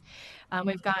modifications.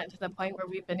 We've gotten to the point where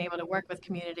we've been able to work with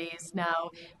communities now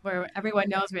where everyone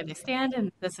knows where they stand,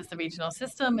 and this is the regional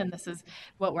system, and this is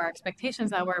what our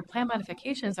expectations are, where plan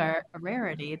modifications are a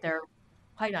rarity. They're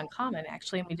quite uncommon,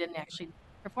 actually, and we didn't actually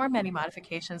perform any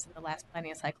modifications in the last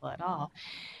planning cycle at all.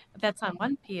 That's on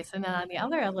one piece. And then on the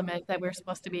other element that we're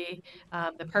supposed to be,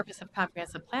 the purpose of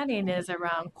comprehensive planning is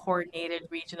around coordinated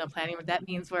regional planning. That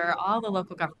means where all the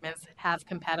local governments have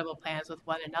compatible plans with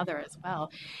one another as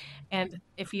well. And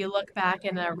if you look back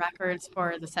in the records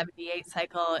for the 78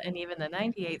 cycle and even the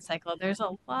 98 cycle, there's a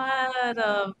lot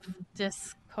of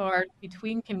discord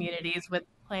between communities with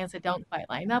plans that don't quite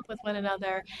line up with one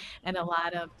another, and a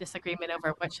lot of disagreement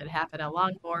over what should happen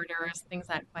along borders, things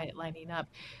not quite lining up.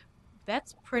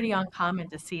 That's pretty uncommon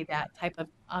to see that type of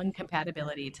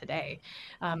uncompatibility today.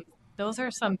 Those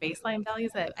are some baseline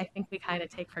values that I think we kind of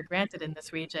take for granted in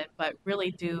this region, but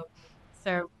really do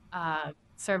serve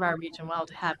our region well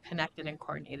to have connected and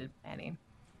coordinated planning.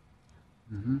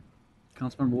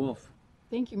 Councilmember Wolf.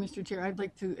 Thank you, Mr. Chair. I'd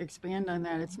like to expand on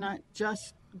that. It's not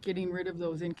just getting rid of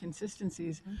those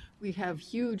inconsistencies. We have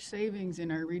huge savings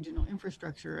in our regional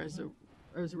infrastructure as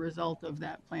a result of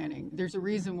that planning. There's a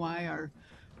reason why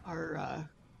our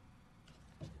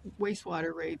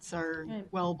wastewater rates are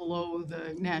well below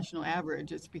the national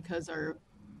average. It's because our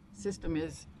system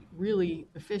is really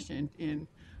efficient in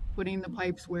putting the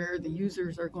pipes where the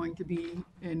users are going to be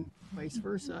and vice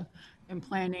versa, and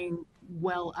planning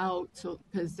well out. So,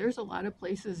 because there's a lot of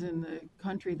places in the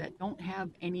country that don't have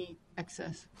any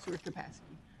excess sewer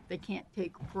capacity. They can't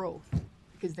take growth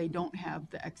because they don't have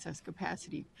the excess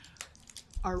capacity.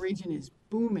 Our region is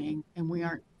booming, and we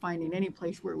aren't finding any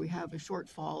place where we have a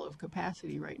shortfall of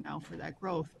capacity right now for that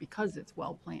growth because it's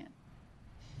well planned.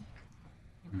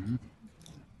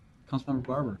 Councilmember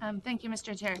Barber. Thank you,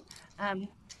 Mr. Chair.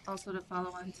 Also to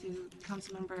follow on to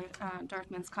Councilmember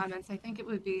Dorfman's comments, I think it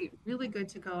would be really good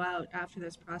to go out after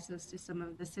this process to some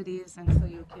of the cities, and so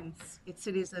you can get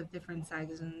cities of different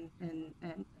sizes and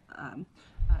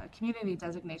community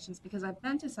designations, because I've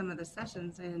been to some of the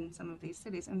sessions in some of these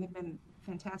cities and they've been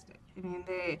fantastic. I mean,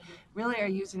 they really are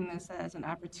using this as an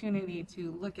opportunity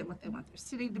to look at what they want their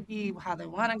city to be, how they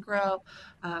want to grow,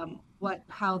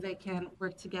 how they can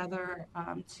work together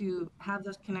to have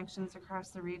those connections across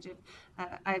the region.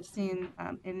 I've seen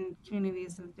in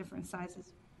communities of different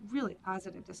sizes really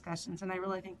positive discussions, and I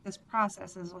really think this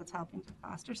process is what's helping to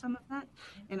foster some of that.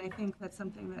 And I think that's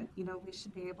something that we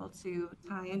should be able to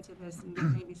tie into this and get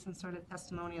maybe some sort of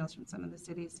testimonials from some of the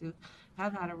cities who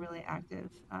have had a really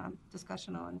active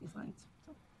discussion along these lines.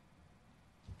 So.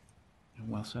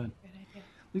 Well said.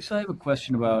 Lisa, I have a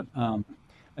question about,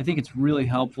 I think it's really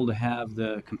helpful to have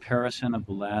the comparison of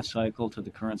the last cycle to the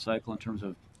current cycle in terms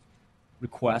of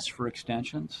requests for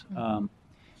extensions.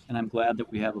 And I'm glad that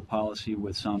we have a policy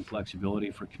with some flexibility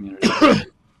for communities to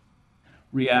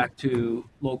react to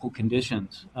local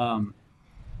conditions.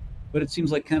 But it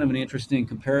seems like kind of an interesting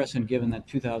comparison, given that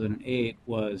 2008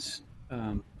 was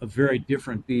a very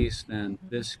different beast than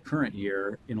this current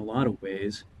year in a lot of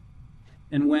ways.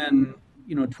 And when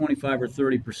 25 or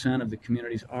 30% of the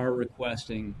communities are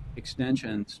requesting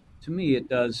extensions, to me it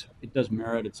does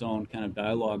merit its own kind of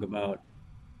dialogue about,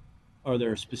 are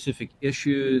there specific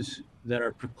issues that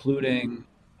are precluding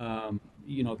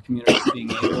communities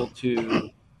being able to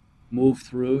move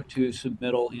through to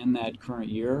submittal in that current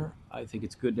year. I think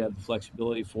it's good to have the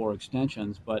flexibility for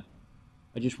extensions, but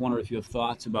I just wonder if you have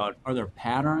thoughts about, are there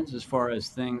patterns as far as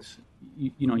things,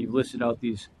 you've listed out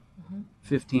these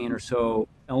 15 or so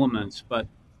elements, but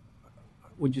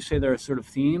would you say there are sort of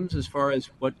themes as far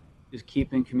as what is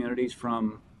keeping communities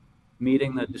from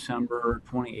meeting the December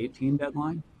 2018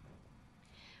 deadline?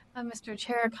 Mr.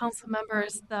 Chair, council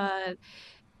members, I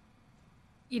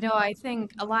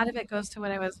think a lot of it goes to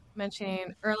what I was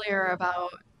mentioning earlier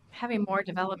about having more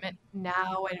development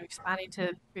now and responding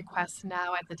to requests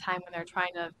now at the time when they're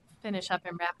trying to finish up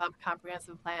and wrap up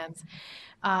comprehensive plans.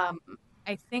 Um,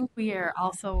 I think we are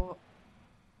also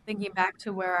thinking back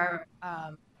to where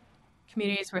our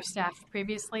communities were staffed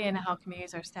previously and how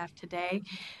communities are staffed today.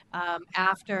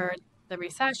 After the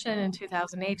recession in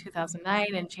 2008,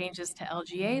 2009, and changes to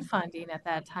LGA funding at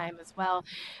that time as well,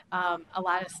 a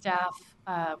lot of staff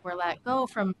were let go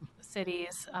from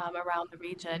cities around the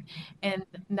region, and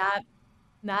not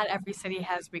every city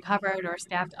has recovered or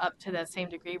staffed up to the same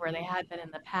degree where they had been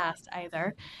in the past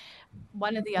either.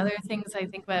 One of the other things I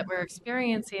think that we're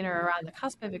experiencing or are on the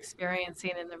cusp of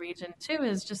experiencing in the region too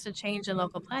is just a change in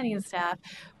local planning staff,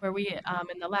 where we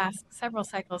in the last several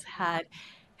cycles had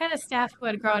kind of staff who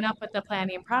had grown up with the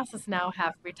planning process now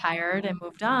have retired and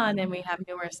moved on, and we have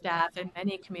newer staff in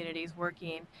many communities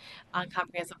working on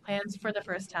comprehensive plans for the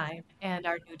first time and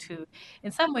are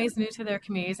in some ways new to their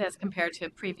communities as compared to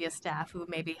previous staff who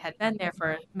maybe had been there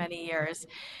for many years,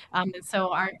 and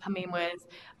so aren't coming with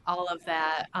all of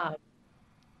that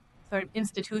sort of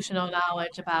institutional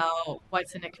knowledge about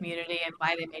what's in a community and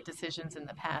why they made decisions in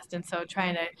the past. And so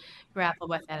trying to grapple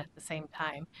with that at the same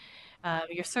time.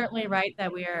 You're certainly right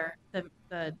that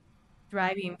the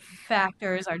driving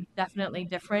factors are definitely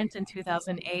different. In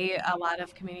 2008, a lot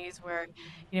of communities were,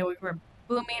 we were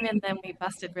booming and then we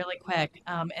busted really quick.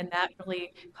 And that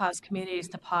really caused communities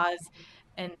to pause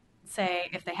and say,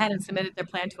 if they hadn't submitted their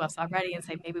plan to us already, and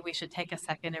say, maybe we should take a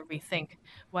second and rethink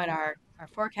what our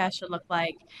forecast should look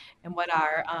like and what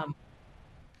our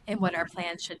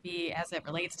plan should be as it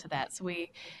relates to that. So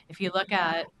if you look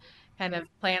at kind of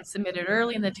plans submitted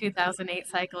early in the 2008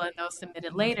 cycle and those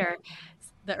submitted later,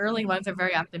 the early ones are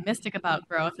very optimistic about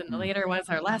growth, and the later ones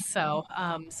are less so.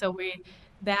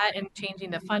 That and changing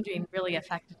the funding really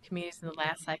affected communities in the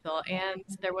last cycle, and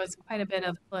there was quite a bit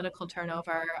of political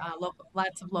turnover.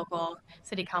 Lots of local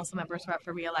city council members were up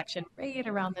for re-election right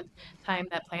around the time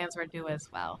that plans were due as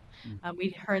well. We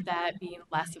heard that being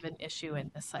less of an issue in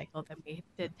this cycle than we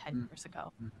did 10 years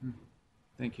ago.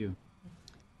 Thank you.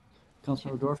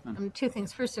 Councilmember Dorfman. Two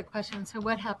things. First, a question. So,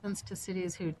 what happens to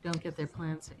cities who don't get their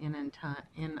plans in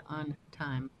on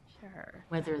time? Sure.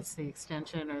 Whether it's the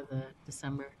extension or the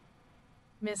December.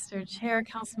 Mr. Chair,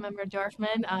 Councilmember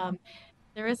Dorfman,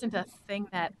 there isn't a thing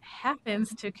that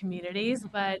happens to communities,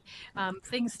 but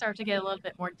things start to get a little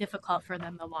bit more difficult for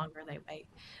them the longer they wait.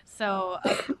 So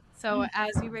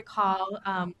as you recall,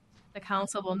 the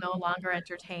council will no longer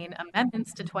entertain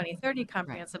amendments to 2030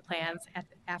 comprehensive plans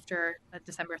after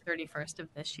December 31st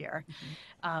of this year.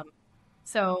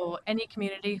 So any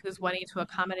community who's wanting to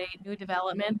accommodate new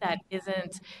development that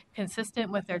isn't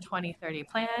consistent with their 2030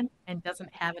 plan and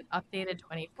doesn't have an updated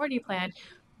 2040 plan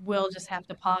will just have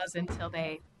to pause until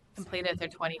they completed their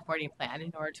 2040 plan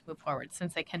in order to move forward,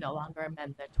 since they can no longer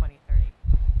amend their 2030.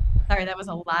 Sorry, that was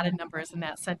a lot of numbers in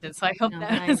that sentence, so I hope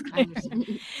that was clear.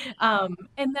 And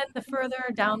then the further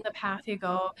down the path you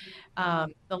go,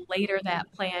 the later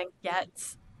that plan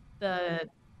gets, the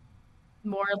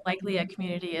more likely a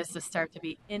community is to start to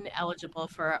be ineligible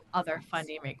for other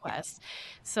funding requests.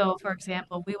 So, for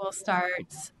example, we will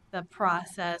start the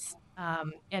process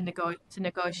to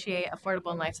negotiate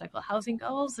affordable and life cycle housing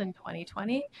goals in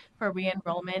 2020 for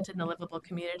re-enrollment in the Livable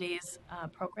Communities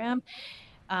program.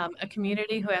 A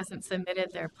community who hasn't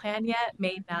submitted their plan yet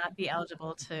may not be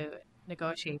eligible to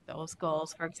negotiate those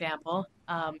goals, for example,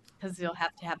 because you'll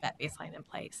have to have that baseline in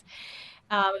place.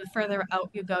 The further out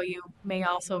you go, a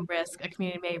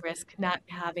community may risk not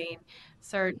having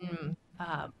certain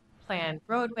planned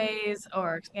roadways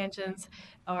or expansions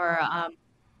or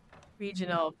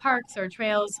regional parks or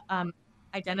trails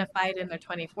identified in their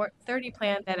 2030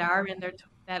 plan that are in the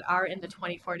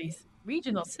 2040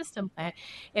 regional system plan,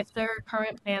 if their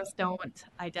current plans don't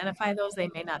identify those, they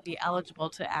may not be eligible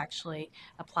to actually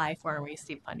apply for and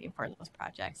receive funding for those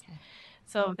projects. Okay.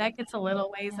 So that gets a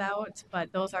little ways out,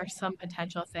 but those are some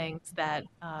potential things that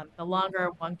the longer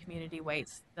one community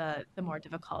waits, the more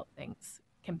difficult things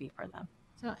can be for them.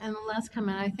 So, and the last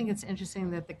comment, I think it's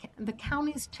interesting that the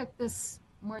counties took this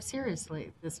more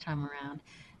seriously this time around.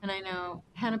 And I know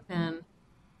Hennepin,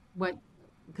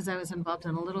 because I was involved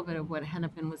in a little bit of what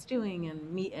Hennepin was doing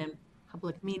and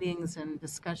public meetings and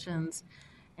discussions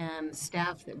and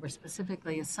staff that were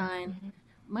specifically assigned,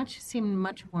 seemed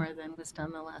much more than was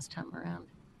done the last time around.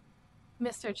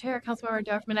 Mr. Chair, Councilmember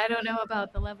Dorfman, I don't know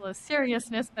about the level of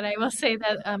seriousness, but I will say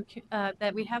that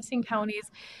that we have seen counties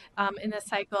in this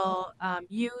cycle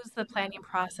use the planning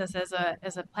process as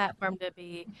a platform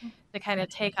to kind of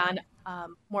take on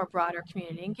more broader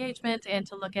community engagement and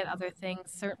to look at other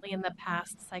things. Certainly, in the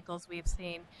past cycles, we've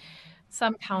seen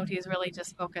some counties really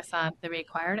just focus on the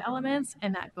required elements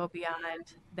and not go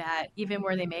beyond that, even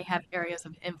where they may have areas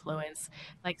of influence,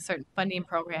 like certain funding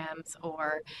programs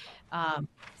or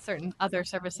certain other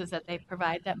services that they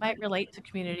provide that might relate to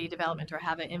community development or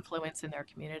have an influence in their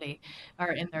community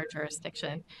or in their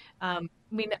jurisdiction. I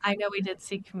know we did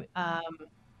see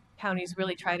counties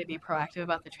really try to be proactive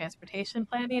about the transportation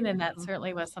planning, and that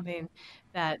certainly was something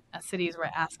that cities were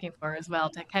asking for as well,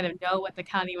 to kind of know what the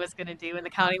county was going to do, and the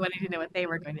county wanted to know what they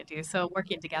were going to do. So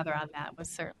working together on that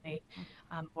was certainly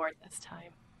on board this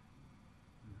time.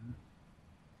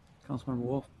 Councilmember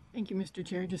Wolf. Thank you, Mr.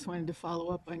 Chair. Just wanted to follow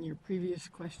up on your previous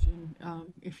question.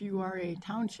 If you are a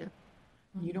township,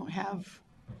 you don't have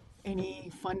any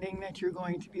funding that you're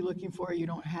going to be looking for, you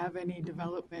don't have any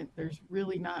development, there's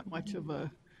really not much of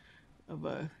a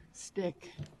stick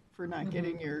for not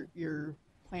getting your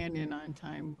plan in on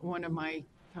time. One of my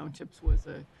townships was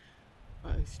a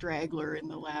straggler in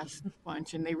the last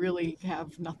bunch, and they really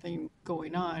have nothing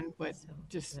going on, but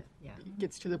just it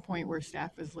gets to the point where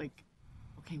staff is like,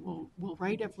 okay, we'll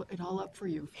write it all up for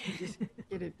you if you just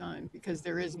get it done, because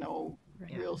there is no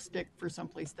real stick for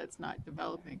someplace that's not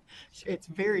developing. It's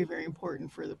very, very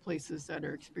important for the places that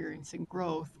are experiencing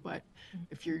growth, but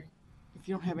if you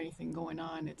don't have anything going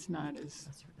on, it's not as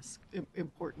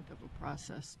important of a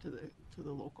process to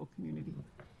the local community.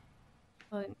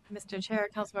 Well, Mr. Chair,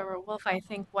 Councilmember Wolf, I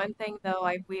think one thing though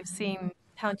we've seen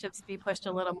townships be pushed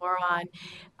a little more on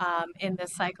in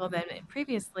this cycle than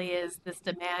previously is this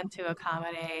demand to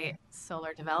accommodate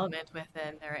solar development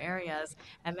within their areas,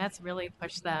 and that's really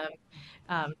pushed them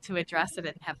to address it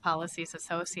and have policies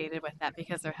associated with that,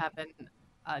 because there have been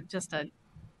just an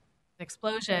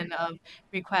explosion of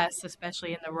requests,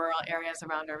 especially in the rural areas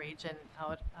around our region,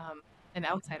 and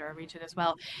outside our region as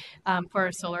well,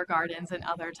 for solar gardens and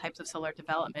other types of solar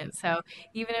development. So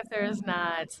even if there's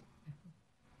not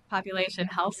population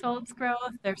households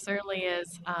growth, there certainly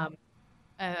is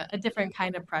a different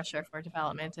kind of pressure for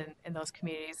development in those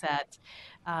communities that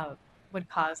would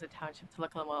cause a township to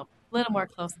look a little more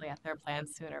closely at their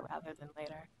plans sooner rather than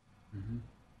later.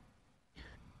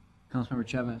 Councilmember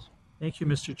Chavez. Thank you,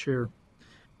 Mr. Chair.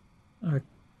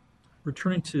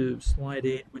 Returning to slide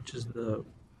 8, which is the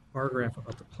bar graph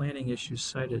about the planning issues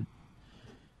cited,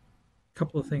 a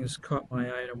couple of things caught my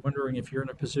eye. I'm wondering if you're in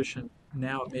a position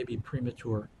now, it may be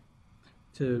premature,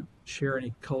 to share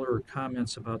any color or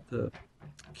comments about the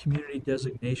community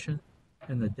designation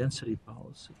and the density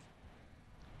policy.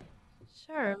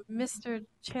 Sure, Mr.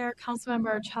 Chair,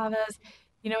 Councilmember Chavez.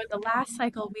 You know, in the last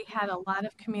cycle, we had a lot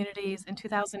of communities in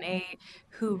 2008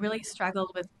 who really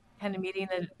struggled with kind of meeting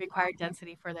the required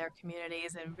density for their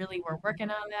communities, and really were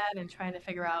working on that and trying to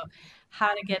figure out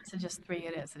how to get to just 3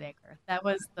 units an acre. That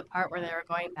was the part where they were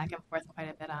going back and forth quite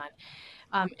a bit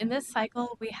on. In this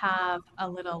cycle, we have a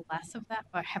little less of that,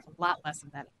 or have a lot less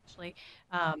of that actually,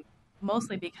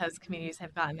 mostly because communities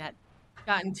have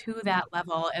gotten to that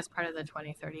level as part of the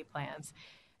 2030 plans.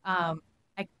 I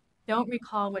don't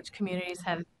recall which communities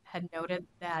had noted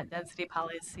that density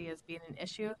policy as being an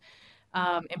issue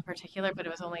in particular, but it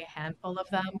was only a handful of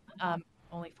them,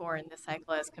 only 4 in this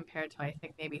cycle as compared to I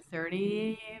think maybe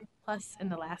 30 plus in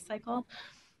the last cycle.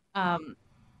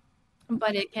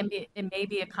 But it may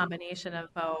be a combination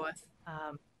of both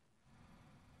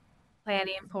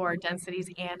planning for densities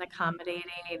and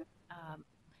accommodating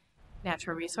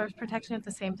natural resource protection at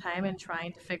the same time, and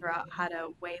trying to figure out how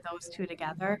to weigh those two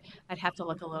together. I'd have to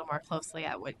look a little more closely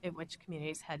at which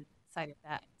communities had cited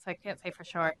that, so I can't say for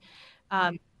sure.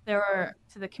 there are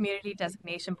to the community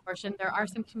designation portion. There are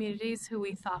some communities who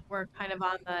we thought were kind of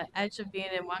on the edge of being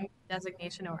in one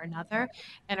designation or another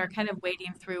and are kind of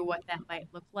wading through what that might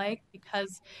look like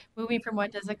because moving from one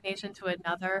designation to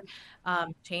another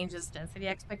changes density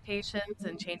expectations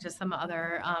and changes some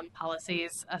other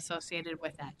policies associated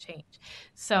with that change.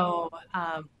 So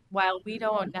while we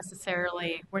don't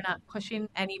necessarily, we're not pushing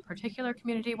any particular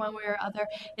community one way or other,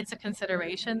 it's a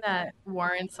consideration that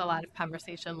warrants a lot of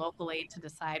conversation locally to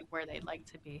decide where they'd like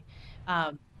to be.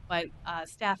 But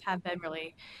staff have been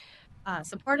really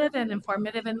supportive and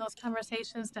informative in those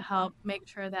conversations to help make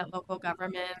sure that local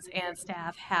governments and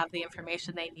staff have the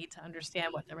information they need to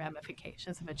understand what the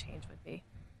ramifications of a change would be.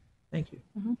 Thank you.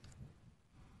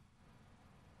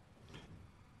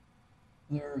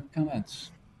 Other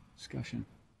comments, discussion?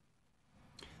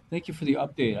 Thank you for the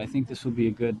update. I think this will be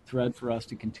a good thread for us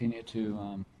to continue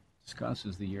to discuss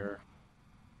as the year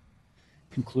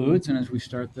concludes and as we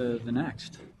start the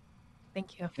next.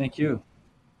 Thank you. Thank you.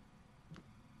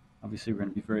 Obviously, we're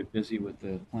going to be very busy with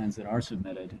the plans that are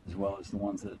submitted as well as the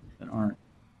ones that aren't.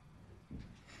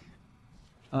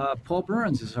 Paul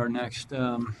Burns is our next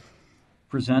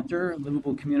presenter,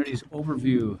 Livable Communities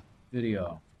Overview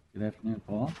video. Good afternoon,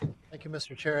 Paul. Thank you,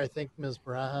 Mr. Chair. I think Ms.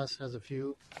 Barajas has a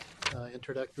few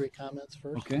introductory comments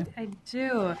first. Okay. I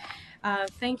do.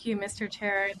 Thank you, Mr.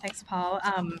 Chair. Thanks, Paul.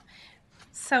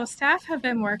 So staff have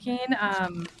been working,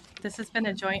 this has been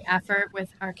a joint effort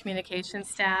with our communications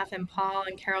staff, and Paul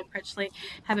and Carol Critchley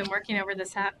have been working over the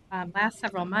last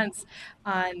several months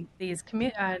on these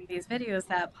videos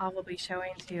that Paul will be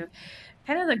showing to you.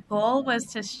 Kind of the goal was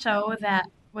to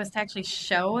actually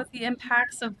show the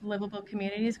impacts of Livable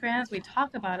Communities grants. We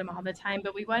talk about them all the time,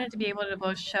 but we wanted to be able to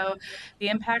both show the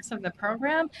impacts of the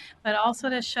program, but also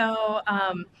to show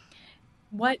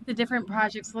what the different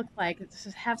projects look like,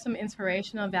 to have some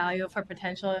inspirational value for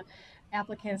potential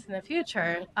applicants in the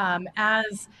future.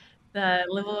 As the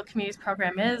Livable Communities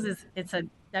program is it's a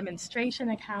demonstration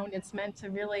account. It's meant to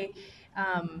really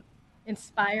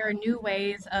inspire new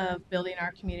ways of building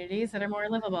our communities that are more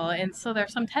livable. And so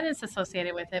there's some tenets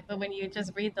associated with it, but when you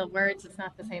just read the words, it's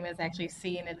not the same as actually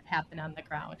seeing it happen on the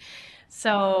ground.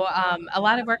 So a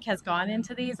lot of work has gone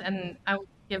into these, and I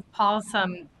give Paul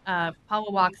Paul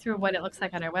will walk through what it looks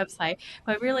like on our website.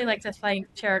 But I'd really like to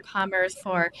thank Chair Commerce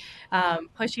for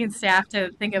pushing staff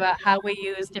to think about how we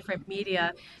use different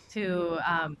media to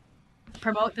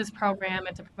promote this program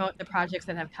and to promote the projects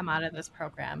that have come out of this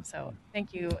program. So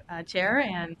thank you, Chair,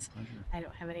 and I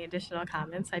don't have any additional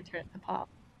comments. I turn it to Paul.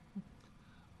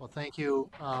 Well, thank you.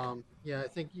 Yeah, I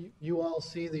think you all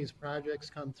see these projects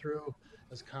come through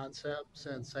as concepts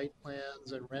and site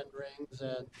plans and renderings,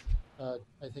 and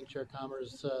I think Chair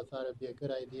Commerce thought it'd be a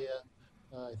good idea.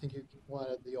 I think you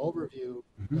wanted the overview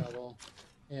level,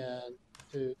 and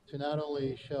to not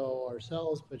only show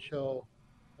ourselves, but show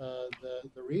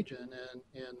the region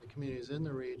and the communities in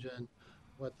the region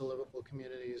what the Livable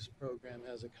Communities program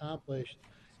has accomplished.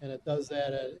 And it does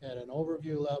that at an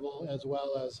overview level, as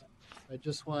well as I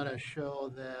just want to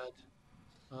show that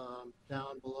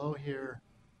down below here,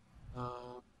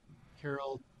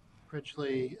 Carol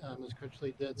Critchley, Ms.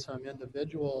 Critchley did some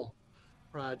individual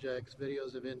projects,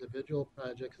 videos of individual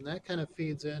projects, and that kind of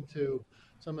feeds into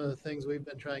some of the things we've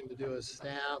been trying to do as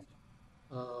staff.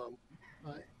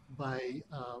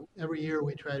 Every year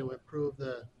we try to improve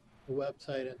the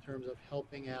website in terms of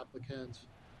helping applicants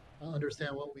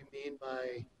understand what we mean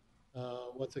by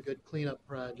what's a good cleanup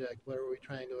project, what are we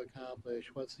trying to accomplish,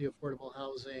 what's the affordable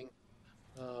housing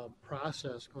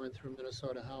process going through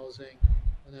Minnesota Housing,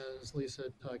 and then as Lisa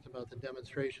talked about the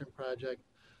demonstration project,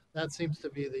 that seems to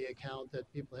be the account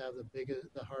that people have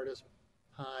the hardest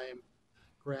time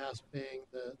grasping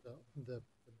the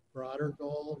broader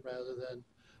goal rather than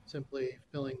simply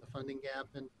filling the funding gap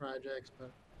in projects,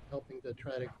 but helping to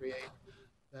try to create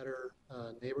better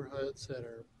neighborhoods that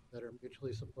are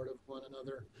mutually supportive of one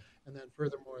another. And then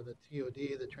furthermore, the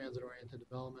TOD, the transit-oriented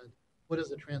development. What is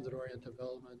the transit-oriented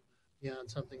development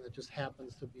beyond something that just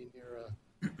happens to be near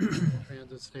a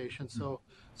transit station? So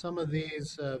some of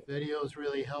these videos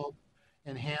really help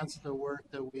enhance the work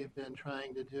that we've been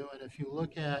trying to do. And if you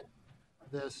look at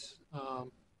this, you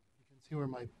can see where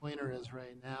my pointer is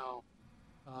right now.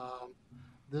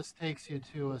 This takes you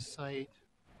to a site,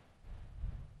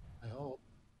 I hope,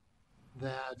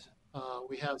 that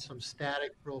we have some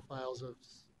static profiles of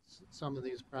some of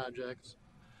these projects.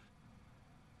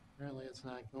 Apparently it's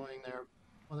not going there.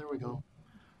 Oh, there we go.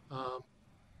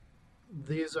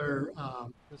 These are,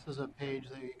 this is a page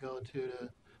that you go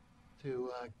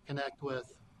to connect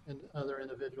with other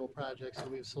individual projects that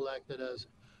we've selected as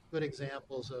good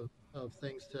examples of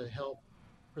things to help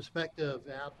prospective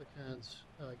applicants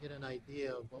get an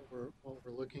idea of what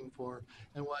we're looking for,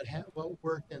 and what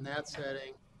worked in that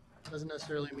setting doesn't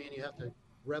necessarily mean you have to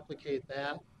replicate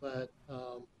that, but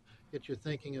get you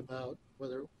thinking about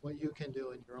what you can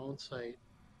do in your own site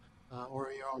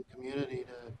or your own community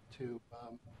to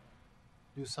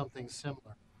do something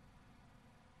similar.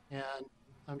 And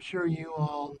I'm sure you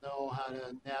all know how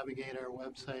to navigate our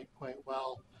website quite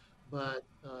well, but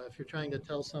if you're trying to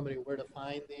tell somebody where to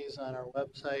find these on our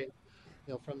website,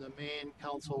 from the main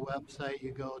council website,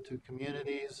 you go to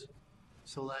communities,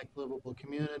 select livable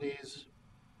communities.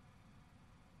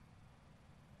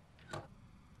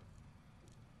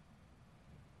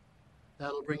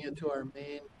 That'll bring you to our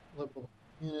main livable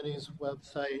communities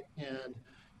website. And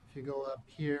if you go up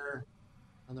here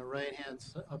on the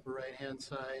upper right-hand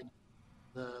side,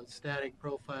 the static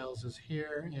profiles is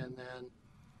here, and then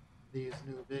these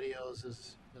new videos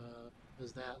is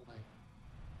that link.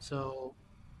 So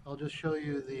I'll just show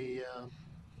you the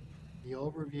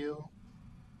overview.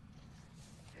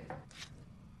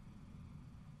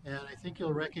 And I think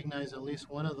you'll recognize at least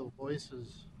one of the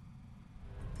voices.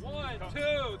 1,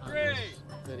 2, 3.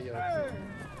 Video. Hey.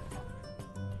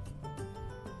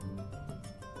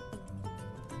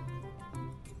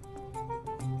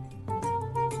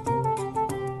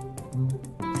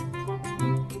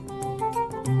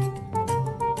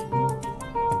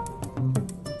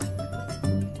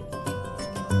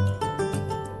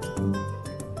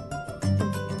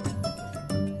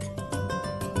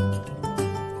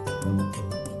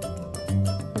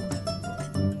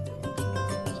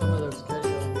 Some of this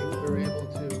video we were able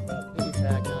to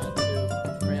piggyback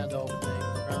onto grand opening,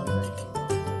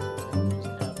 groundbreaking.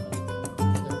 Just happened.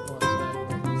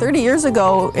 30 years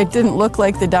ago, it didn't look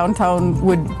like the downtown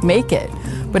would make it.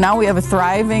 But now we have a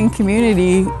thriving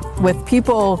community with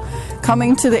people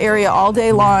coming to the area all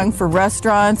day long for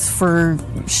restaurants, for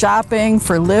shopping,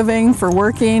 for living, for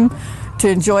working, to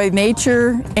enjoy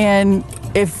nature. And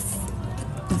if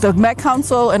the Met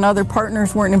Council and other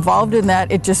partners weren't involved in that,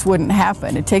 it just wouldn't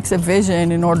happen. It takes a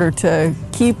vision in order to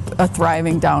keep a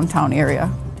thriving downtown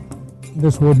area.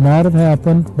 This would not have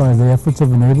happened by the efforts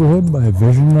of a neighborhood, by a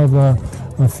vision of a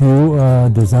few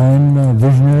design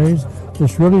visionaries.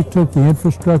 This really took the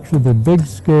infrastructure, the big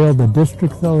scale, the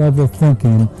district level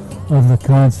thinking of the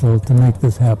council to make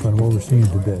this happen, what we're seeing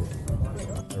today.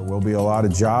 There will be a lot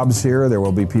of jobs here, there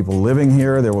will be people living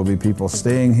here, there will be people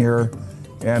staying here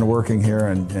and working here,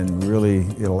 and really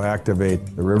it'll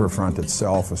activate the riverfront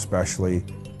itself especially.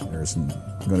 There's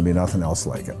going to be nothing else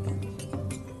like it.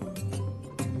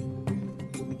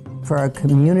 For our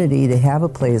community to have a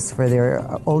place for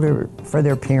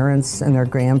their parents and their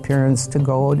grandparents to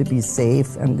go, to be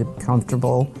safe and to be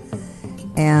comfortable,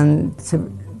 and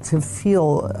to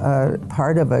feel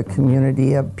part of a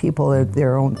community of people at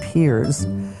their own peers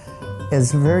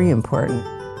is very important.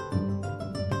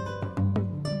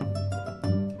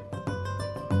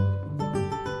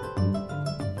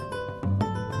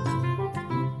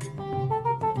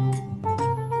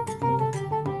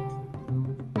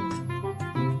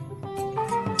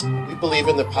 We believe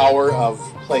in the power of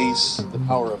place, the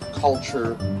power of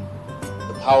culture,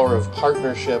 the power of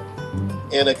partnership,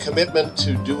 and a commitment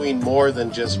to doing more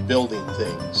than just building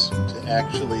things, to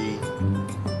actually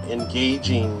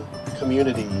engaging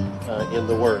community in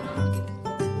the work.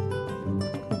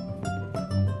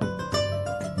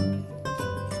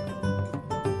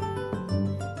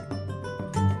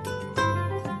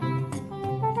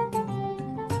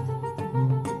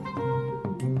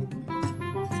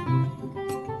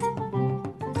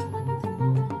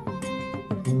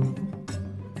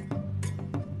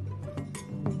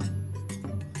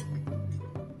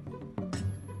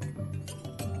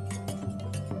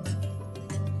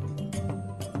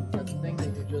 That thing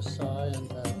that you just saw in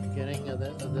the beginning of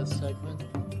this segment,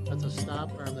 that's a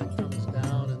stop arm that comes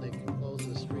down and they can close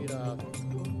the street off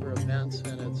for events,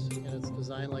 and it's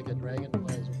designed like a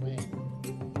dragonfly's wing.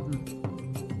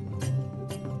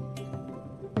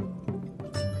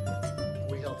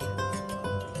 We help you.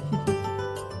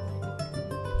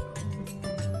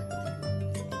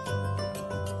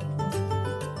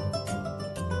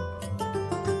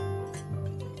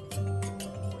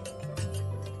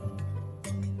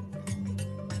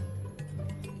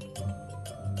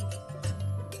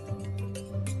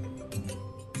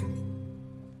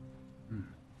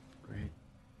 Great.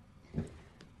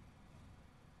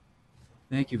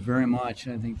 Thank you very much.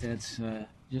 I think that's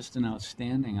just an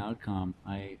outstanding outcome.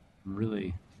 I'm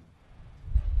really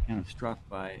kind of struck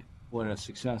by what a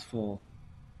successful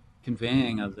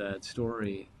conveying of that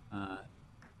story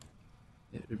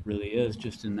it really is,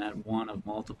 just in that one of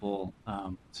multiple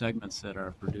segments that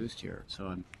are produced here. So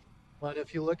I'm But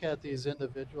if you look at these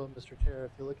individual, Mr. Chair,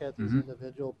 if you look at these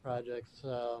individual projects,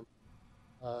 uh,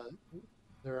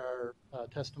 there are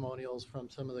testimonials from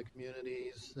some of the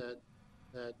communities that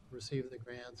received the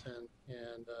grants, and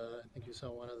I think you saw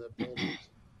one of the buildings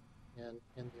in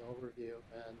the overview,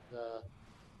 and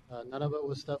none of it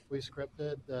was stuff we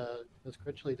scripted. Ms.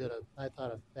 Critchley did I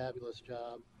thought, a fabulous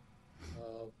job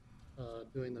of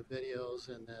doing the videos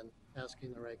and then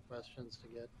asking the right questions to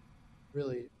get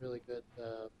really, really good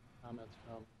comments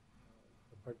from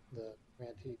the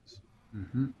grantees.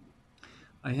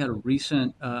 I had a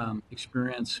recent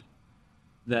experience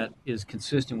that is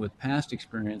consistent with past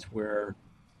experience where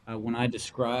when I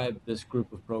describe this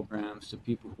group of programs to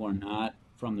people who are not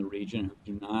from the region,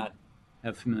 who do not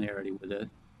have familiarity with it,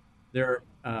 they're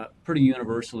pretty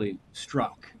universally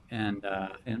struck and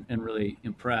really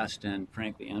impressed and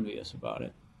frankly envious about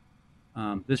it.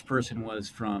 This person was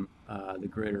from the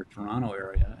greater Toronto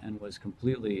area and was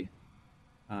completely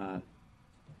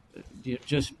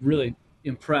just really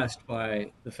impressed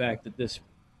by the fact that this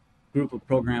group of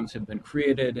programs have been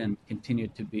created and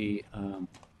continued to be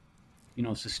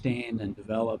sustained and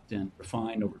developed and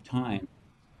refined over time.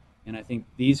 And I think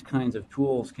these kinds of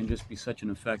tools can just be such an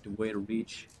effective way to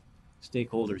reach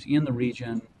stakeholders in the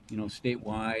region,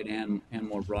 statewide and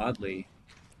more broadly,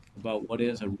 about what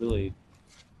is a really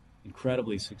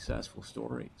incredibly successful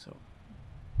story. So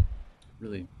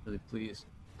really, really pleased.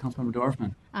 Councilmember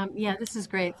Dorfman. Yeah, this is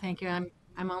great. Thank you.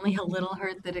 I'm only a little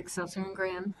hurt that Excelsior and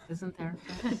Grand isn't there.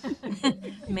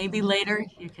 Maybe later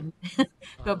you can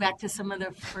go back to some of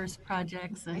the first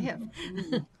projects. And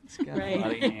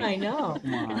right. I know.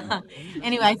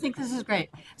 Anyway, I think this is great.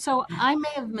 So I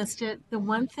may have missed it. The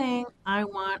one thing I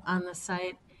want on the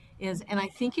site is, and I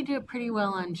think you do it pretty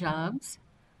well on jobs,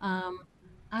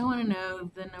 I want to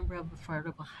know the number of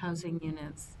affordable housing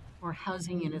units or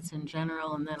housing units in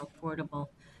general and then affordable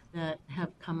that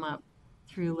have come up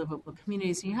through livable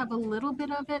communities. You have a little bit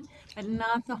of it, but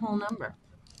not the whole number.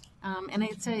 And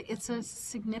it's a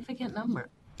significant number.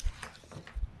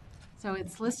 So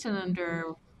it's listed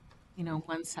under,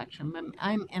 one section, but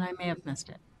I may have missed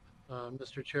it.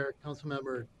 Mr. Chair,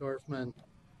 Councilmember Dorfman,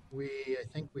 I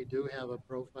think we do have a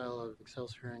profile of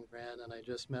Excelsior and Grand, and I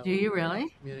just met with the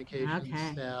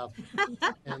communications staff,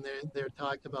 and they're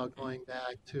talked about going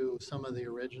back to some of the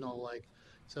original, like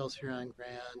Excelsior and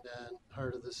Grand and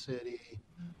Heart of the City.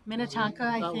 Minnetonka,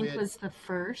 I think, was the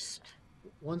first.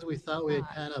 Ones we thought we had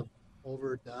kind of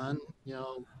overdone,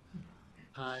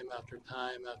 time after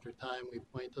time after time. We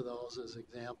point to those as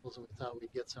examples, and we thought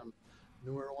we'd get some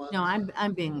newer ones. No, I'm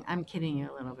kidding you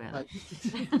a little bit.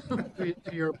 But to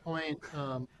your point,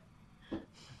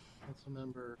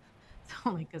 Councilmember. It's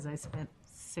only because I spent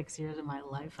 6 years of my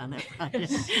life on that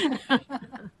project.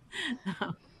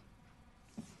 No.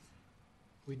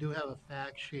 We do have a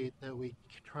fact sheet that we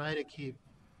try to keep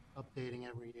updating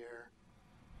every year,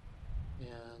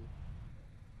 and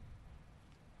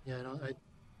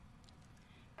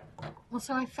Well,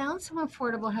 so I found some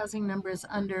affordable housing numbers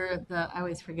under I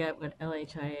always forget what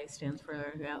LHIA stands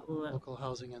for. Local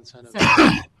Housing Incentive. So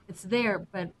it's there,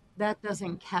 but that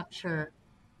doesn't capture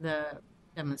the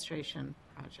demonstration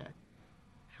project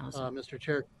housing. Mr.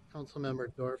 Chair,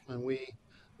 Councilmember Dorfman,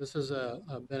 this has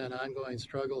been an ongoing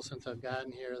struggle since I've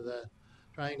gotten here,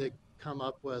 trying to come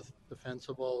up with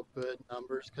defensible, good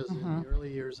numbers, because in the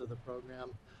early years of the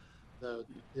program,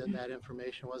 that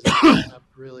information wasn't up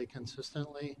really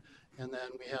consistently. And then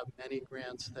we have many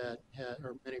grants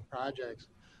or many projects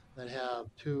that have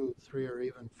 2, 3, or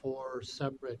even 4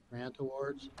 separate grant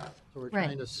awards. So we're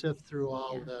trying to sift through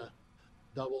all the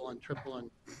double and triple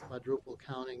and quadruple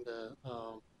counting to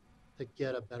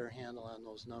get a better handle on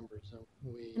those numbers. And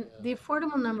the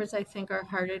affordable numbers, I think, are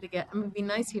harder to get. I mean, it'd be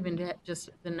nice even to have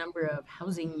just the number of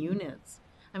housing units.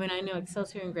 I mean, I know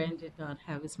Excelsior and Grand did not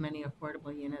have as many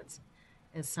affordable units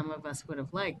as some of us would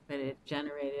have liked, but it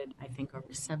generated, I think,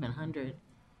 over 700.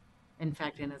 In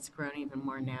fact, and it's grown even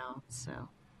more now. So,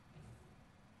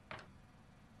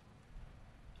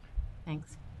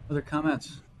 thanks. Other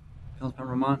comments? Councilmember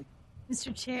Rahman?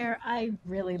 Mr. Chair, I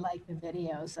really like the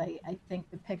videos. I think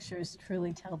the pictures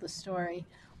truly tell the story.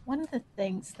 One of the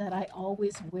things that I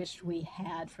always wished we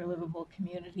had for livable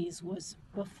communities was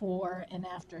before and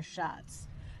after shots.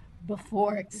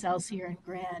 Before Excelsior and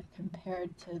Grand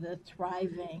compared to the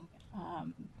thriving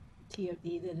TOD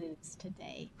that it is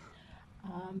today.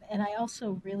 And I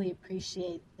also really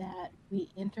appreciate that we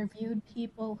interviewed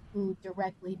people who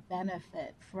directly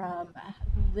benefit from,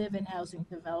 who live in housing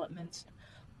developments,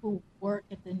 who work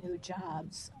at the new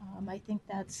jobs. I think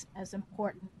that's as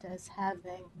important as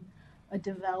having a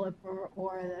developer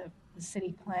or the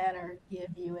city planner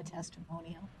give you a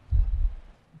testimonial.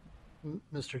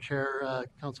 Mr. Chair,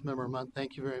 Councilmember Munt,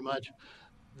 thank you very much.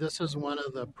 This is one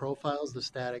of the profiles, the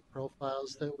static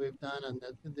profiles that we've done, and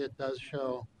it does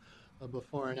show a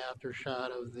before and after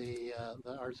shot of the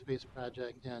Art Space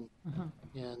project in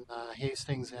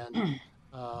Hastings, and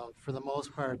for the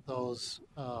most part, those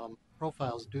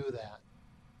profiles do that.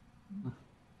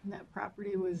 And that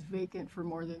property was vacant for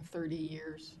more than 30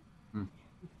 years.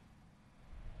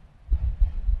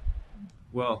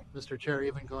 Well, Mr. Chair,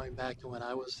 even going back to when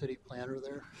I was city planner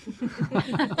there.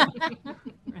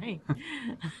 Right.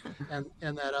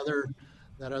 And that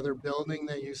other building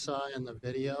that you saw in the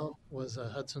video was a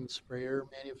Hudson Sprayer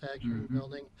manufacturing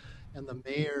building, and the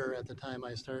mayor at the time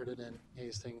I started in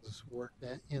Hastings worked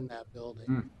in that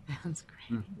building. That's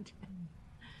great.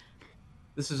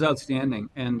 this is outstanding,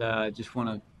 and I just want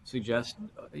to suggest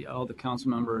all the council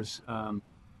members. I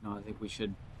think we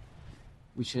should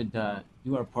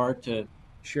do our part to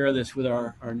share this with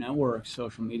our networks,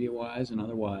 social media wise and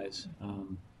otherwise.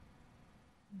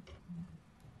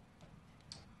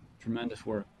 Tremendous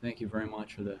work. Thank you very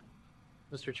much for the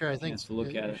Mr. Chair, I think chance to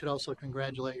look you at it. should also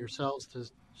congratulate yourselves to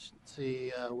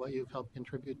see what you've helped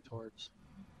contribute towards.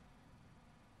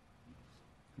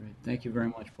 Great. Thank you very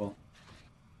much, Paul.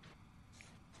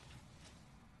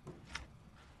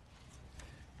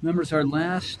 Members, our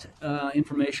last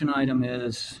information item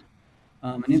is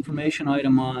an information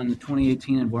item on the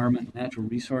 2018 Environment and Natural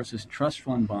Resources Trust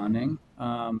Fund bonding.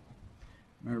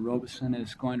 Mayor Robeson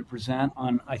is going to present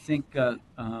on, I think,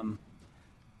 an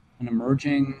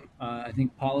emerging,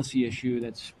 policy issue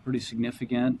that's pretty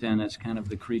significant, and it's kind of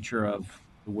the creature of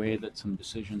the way that some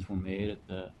decisions were made at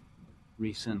the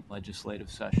recent legislative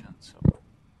session. So, look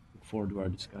forward to our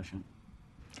discussion.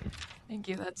 Thank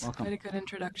you. That's Welcome. quite a good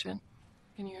introduction.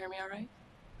 Can you hear me all right?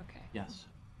 Okay. Yes.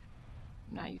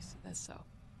 I'm not used to this, so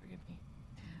forgive me.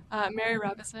 Mary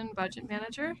Robinson, Budget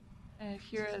Manager, and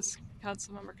here as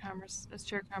Councilmember Commerce, as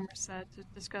Chair Commerce said, to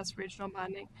discuss regional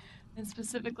bonding, and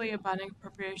specifically a bonding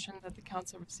appropriation that the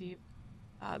Council received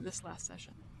this last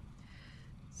session.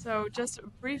 So just a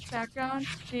brief background,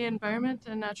 the Environment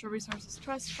and Natural Resources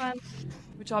Trust Fund,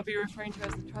 which I'll be referring to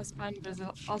as the Trust Fund, but is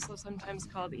also sometimes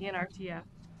called ENRTF,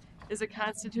 is a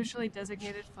constitutionally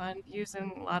designated fund used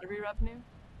in lottery revenue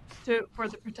for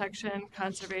the protection,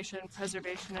 conservation,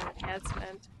 preservation, and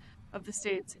enhancement of the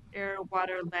state's air,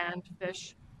 water, land,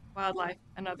 fish, wildlife,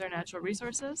 and other natural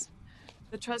resources.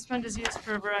 The trust fund is used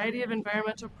for a variety of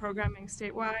environmental programming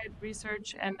statewide,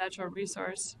 research, and natural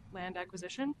resource land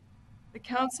acquisition. The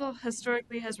council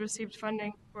historically has received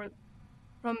funding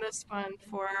from this fund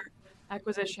for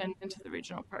acquisition into the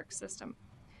regional park system.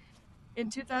 In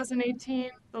 2018,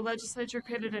 the legislature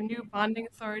created a new bonding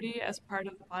authority as part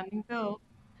of the bonding bill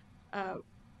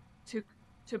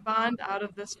to bond out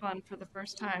of this fund for the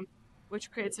first time, which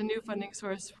creates a new funding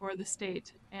source for the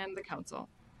state and the council.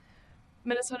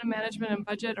 Minnesota Management and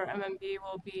Budget, or MMB,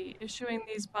 will be issuing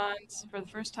these bonds for the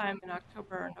first time in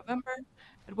October or November,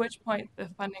 at which point the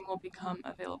funding will become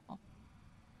available.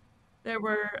 There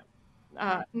were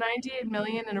 $98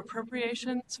 million in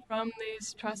appropriations from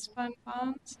these trust fund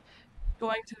bonds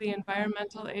going to the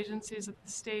environmental agencies of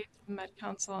the state, the Met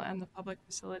Council, and the Public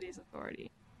Facilities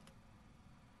Authority.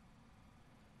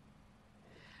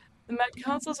 The Met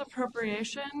Council's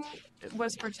appropriation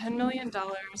was for $10 million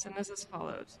and is as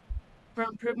follows. For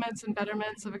improvements and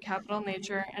betterments of a capital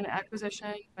nature and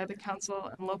acquisition by the council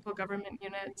and local government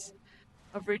units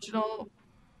of regional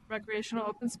recreational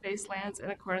open space lands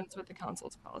in accordance with the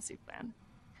council's policy plan.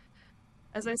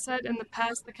 As I said, in the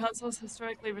past, the council has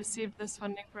historically received this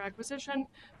funding for acquisition,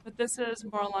 but this is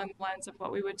more along the lines of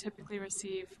what we would typically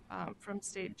receive from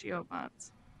state GO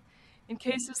bonds. In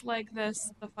cases like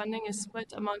this, the funding is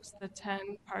split amongst the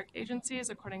 10 park agencies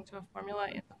according to a formula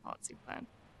in the policy plan.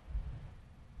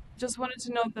 Just wanted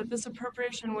to note that this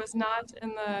appropriation was not in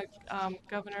the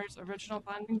governor's original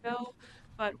bonding bill,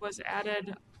 but was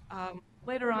added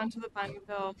later on to the bonding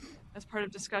bill as part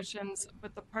of discussions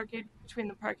with the between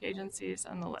the park agencies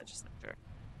and the legislature.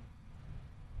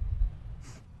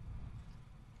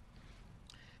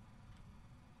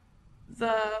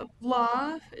 The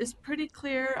law is pretty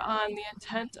clear on the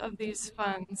intent of these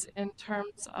funds in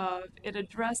terms of it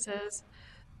addresses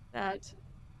that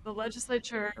the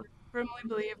legislature firmly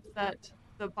believed that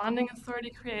the bonding authority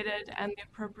created and the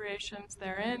appropriations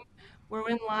therein were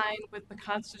in line with the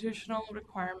constitutional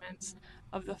requirements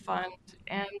of the fund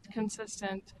and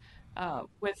consistent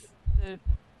with the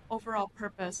overall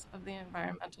purpose of the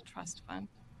Environmental Trust Fund.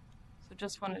 So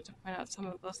just wanted to point out some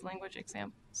of those language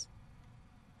examples.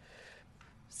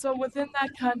 So within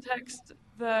that context,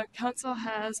 the council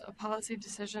has a policy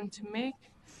decision to make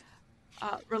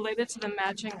related to the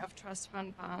matching of trust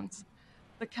fund bonds.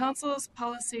 The council's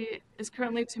policy is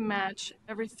currently to match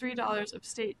every $3 of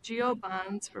state GO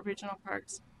bonds for regional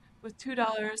parks with $2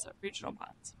 of regional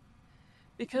bonds.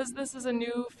 Because this is a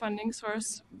new funding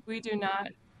source, we do not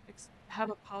have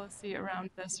a policy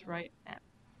around this right now.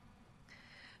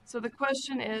 So the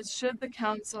question is, should the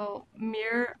council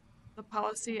mirror the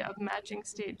policy of matching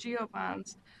state GO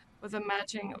bonds with a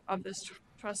matching of this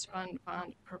trust fund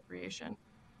bond appropriation?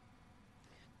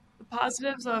 The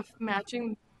positives of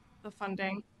matching the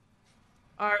funding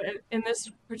are, in this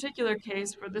particular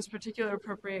case, for this particular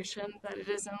appropriation, that it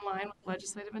is in line with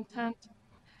legislative intent,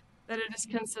 that it is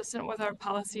consistent with our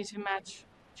policy to match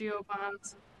GO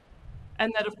bonds,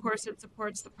 and that, of course, it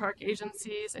supports the park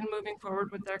agencies in moving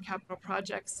forward with their capital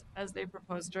projects as they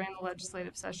proposed during the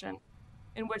legislative session,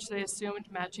 in which they assumed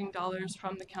matching dollars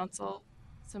from the council,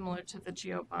 similar to the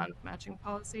GO bond matching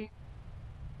policy.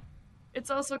 It's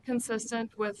also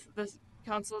consistent with the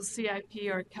council's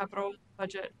CIP, or capital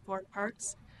budget for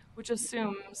parks, which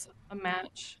assumes a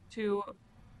match to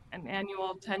an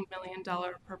annual $10 million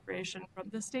appropriation from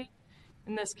the state.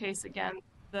 In this case, again,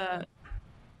 the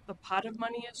pot of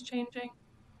money is changing,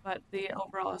 but the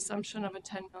overall assumption of a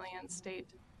 $10 million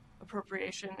state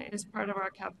appropriation is part of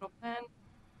our capital plan,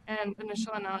 and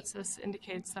initial analysis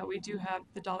indicates that we do have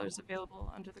the dollars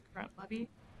available under the current levy.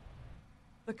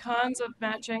 The cons of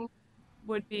matching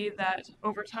would be that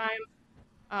over time,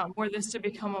 were this to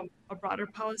become a broader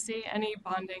policy, any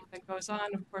bonding that goes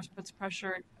on, of course, puts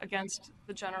pressure against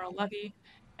the general levy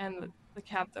and the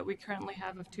cap that we currently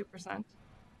have of 2%.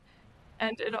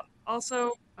 And it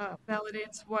also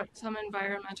validates what some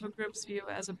environmental groups view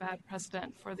as a bad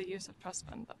precedent for the use of trust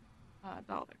fund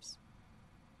dollars.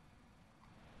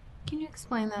 Can you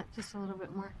explain that just a little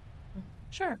bit more?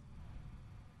 Sure.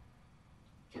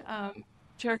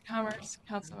 Chair of Commerce,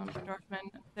 Councilmember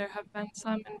Dorfman, there have been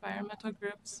some environmental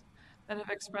groups that have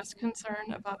expressed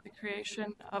concern about the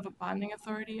creation of a bonding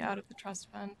authority out of the trust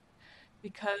fund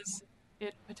because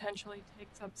it potentially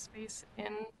takes up space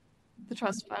in the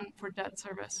trust fund for debt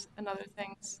service and other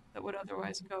things that would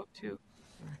otherwise go to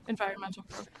environmental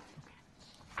programs.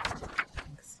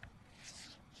 Thanks.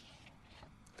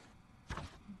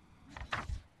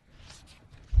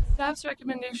 Staff's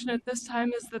recommendation at this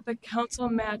time is that the council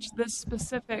match this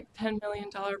specific $10 million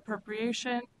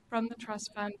appropriation from the trust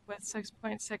fund with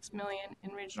 $6.6 million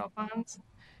in regional bonds,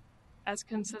 as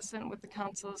consistent with the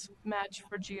council's match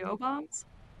for GO bonds.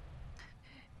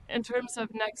 In terms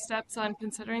of next steps on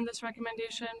considering this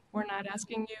recommendation, we're not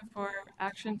asking you for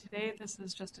action today. This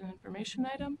is just an information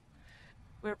item.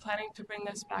 We're planning to bring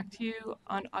this back to you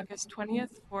on August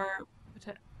 20th for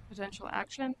potential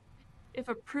action. If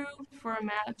approved for a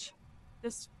match,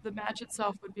 the match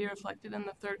itself would be reflected in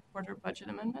the third quarter budget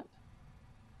amendment.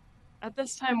 At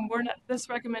this time, this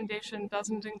recommendation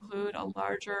doesn't include a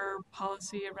larger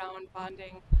policy around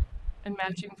bonding and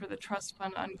matching for the trust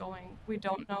fund ongoing. We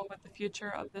don't know what the future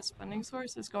of this funding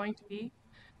source is going to be.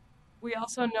 We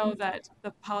also know that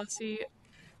the policy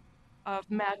of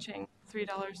matching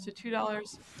 $3 to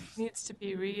 $2 needs to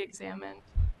be re-examined.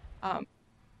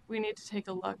 We need to take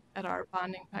a look at our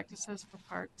bonding practices for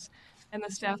parks, and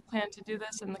the staff plan to do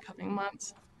this in the coming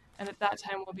months. And at that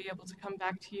time, we'll be able to come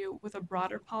back to you with a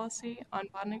broader policy on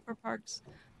bonding for parks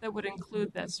that would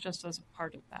include this just as a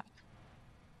part of that.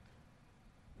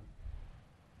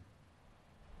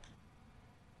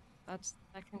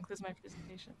 That concludes my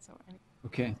presentation.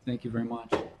 Okay, thank you very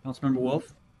much. Councilmember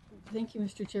Wolf? Thank you,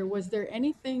 Mr. Chair. Was there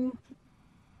anything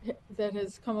that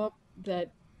has come up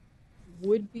that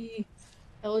would be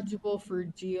eligible for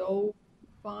GO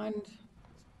bond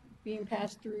being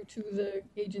passed through to the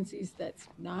agencies that's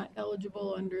not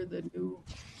eligible under the new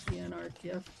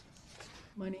CNRTF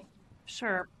money?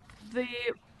 Sure.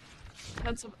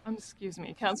 Councilmember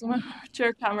Chair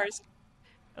of Commerce,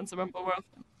 Councilmember Wolf,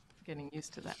 I'm getting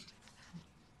used to that.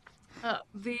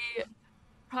 The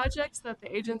projects that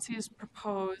the agencies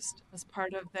proposed as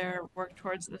part of their work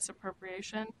towards this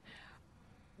appropriation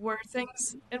were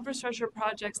infrastructure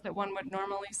projects that one would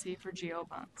normally see for GO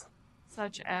bonds,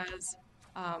 such as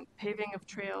paving of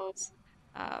trails,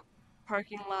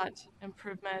 parking lot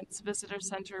improvements, visitor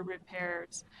center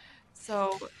repairs.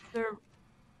 So the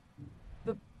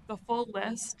full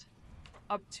list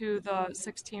up to the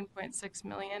 $16.6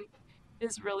 million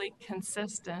is really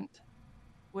consistent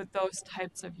with those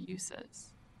types of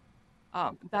uses.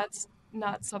 That's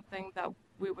not something that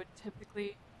we would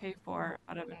typically pay for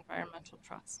out of environmental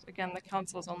trust. Again, the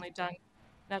council's only done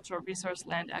natural resource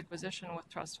land acquisition with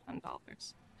trust fund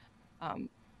dollars,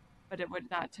 but it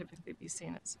would not typically be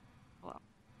seen as allowed.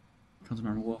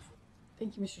 Councilmember Wolf?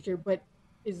 Thank you, Mr. Chair. But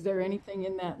Is there anything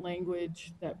in that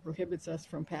language that prohibits us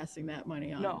from passing that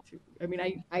money on No. to? I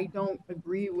mean, I don't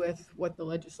agree with what the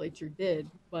legislature did,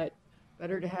 but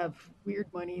better to have weird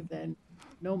money than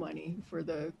no money for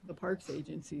the parks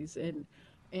agencies.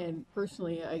 And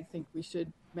personally, I think we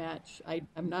should match.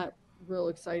 I'm not real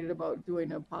excited about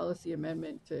doing a policy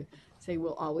amendment to say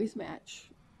we'll always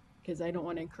match, because I don't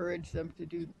want to encourage them to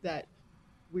do that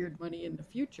weird money in the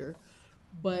future.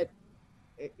 But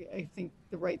I think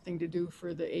the right thing to do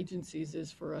for the agencies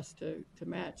is for us to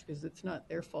match, because it's not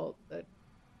their fault that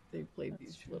they played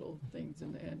these little things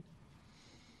in the end.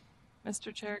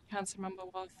 Mr. Chair,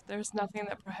 Councilmember Wolf, there's nothing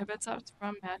that prohibits us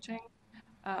from matching.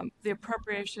 The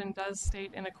appropriation does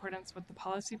state in accordance with the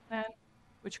policy plan,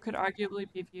 which could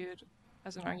arguably be viewed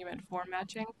as an argument for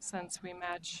matching, since we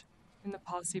match in the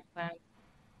policy plan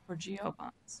for GO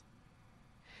bonds.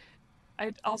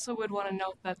 I also would want to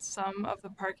note that some of the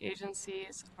park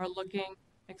agencies are looking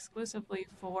exclusively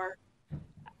for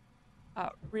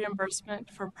reimbursement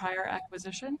for prior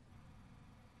acquisition,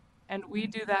 and we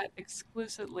do that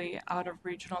exclusively out of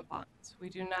regional bonds. We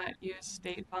do not use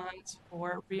state bonds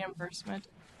for reimbursement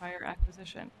of prior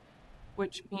acquisition,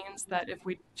 which means that if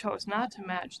we chose not to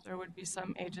match, there would be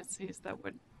some agencies that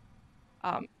would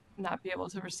not be able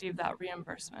to receive that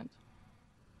reimbursement.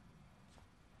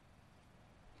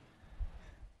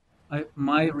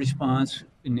 My response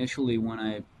initially when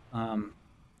I,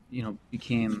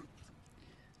 became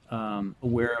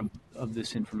aware of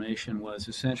this information was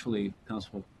essentially,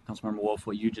 Councilmember Wolf,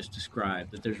 what you just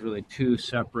described, that there's really two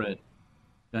separate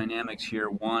dynamics here.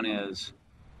 One is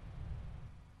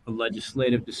a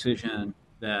legislative decision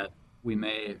that we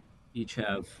may each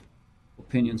have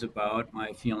opinions about.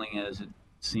 My feeling is it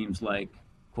seems like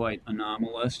quite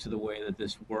anomalous to the way that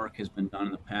this work has been done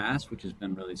in the past, which has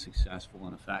been really successful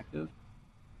and effective.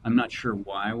 I'm not sure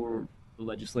why the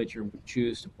legislature would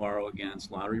choose to borrow against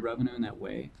lottery revenue in that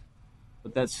way,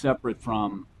 but that's separate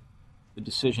from the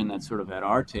decision that's sort of at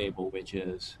our table, which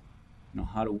is,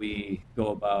 how do we go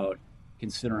about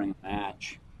considering a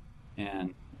match?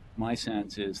 And my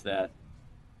sense is that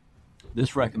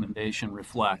this recommendation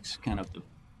reflects kind of the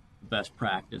best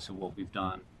practice of what we've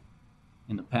done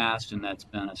in the past, and that's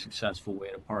been a successful way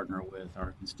to partner with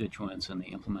our constituents and the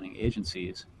implementing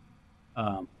agencies.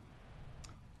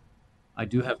 I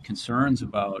do have concerns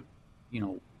about,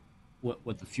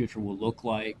 what the future will look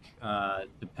like,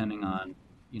 depending on,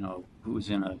 who's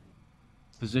in a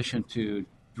position to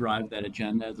drive that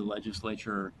agenda of the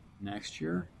legislature next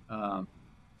year.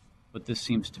 But this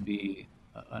seems to be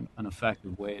an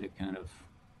effective way to kind of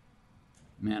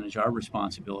manage our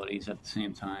responsibilities at the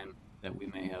same time that we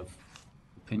may have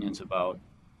opinions about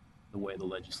the way the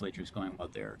legislature is going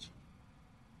about theirs.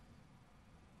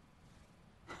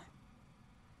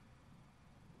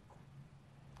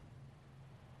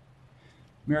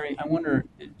 Mary, I wonder,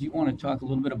 do you want to talk a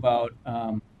little bit about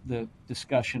the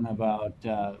discussion about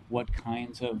what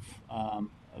kinds of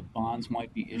bonds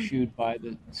might be issued by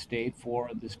the state for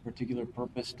this particular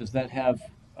purpose? Does that have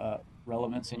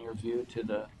relevance in your view to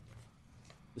the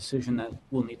decision that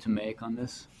we'll need to make on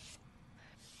this?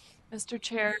 Mr.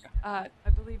 Chair, I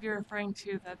believe you're referring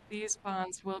to that these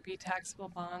bonds will be taxable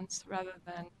bonds rather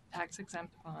than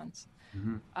tax-exempt bonds.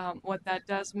 Mm-hmm. What that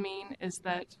does mean is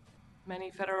that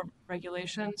many federal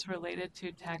regulations related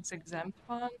to tax-exempt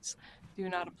bonds do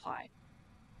not apply.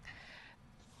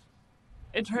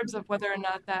 In terms of whether or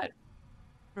not that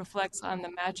reflects on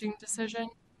the matching decision,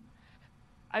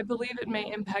 I believe it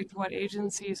may impact what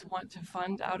agencies want to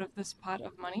fund out of this pot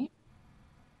of money.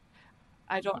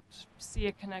 I don't see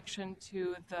a connection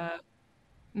to the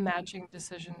matching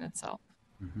decision itself.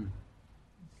 Mm-hmm.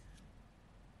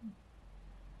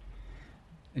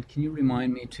 And can you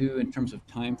remind me too, in terms of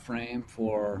time frame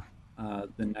for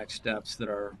the next steps that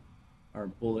are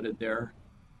bulleted there?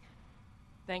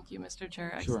 Thank you, Mr.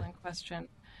 Chair. Sure. Excellent question.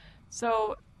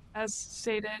 So, as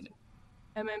stated,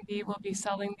 MMB will be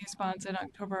selling these bonds in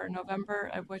October or November,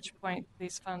 at which point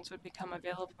these funds would become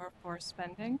available for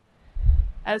spending.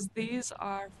 As these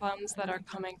are funds that are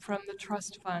coming from the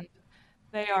trust fund,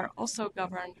 they are also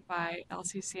governed by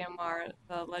LCCMR,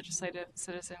 the Legislative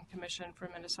Citizen Commission for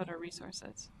Minnesota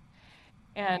Resources.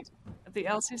 And the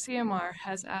LCCMR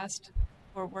has asked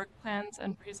for work plans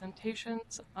and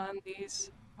presentations on these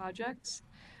projects.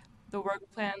 The work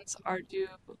plans are due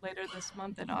later this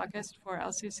month in August for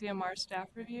LCCMR staff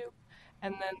review,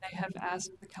 and then they have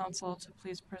asked the council to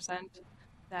please present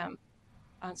them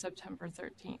on September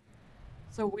 13th.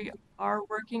 So we are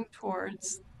working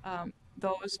towards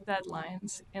those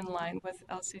deadlines in line with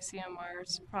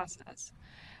LCCMR's process.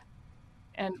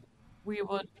 And we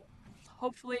would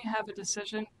hopefully have a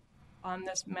decision on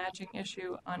this matching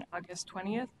issue on August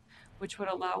 20th, which would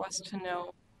allow us to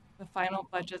know the final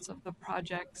budgets of the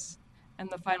projects and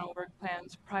the final work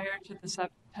plans prior to the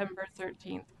September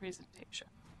 13th presentation.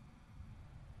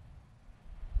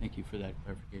 Thank you for that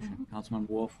clarification. Councilmember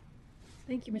Wolf?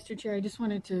 Thank you, Mr. Chair. I just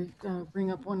wanted to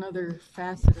bring up one other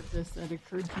facet of this that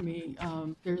occurred to me.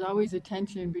 There's always a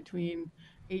tension between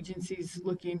agencies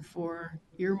looking for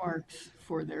earmarks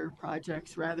for their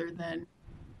projects rather than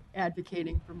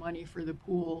advocating for money for the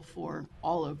pool for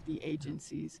all of the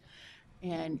agencies.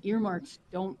 And earmarks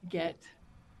don't get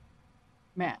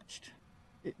matched.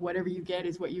 Whatever you get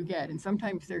is what you get. And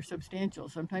sometimes they're substantial.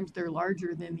 Sometimes they're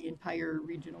larger than the entire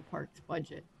regional parks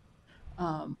budget.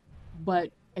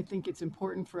 But I think it's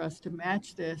important for us to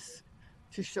match this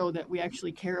to show that we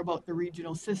actually care about the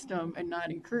regional system and not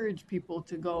encourage people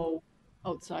to go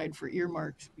outside for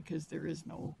earmarks because there is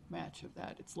no match of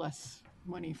that. It's less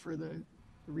money for the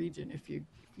region if you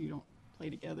don't play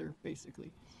together,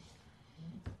 basically.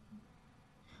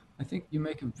 I think you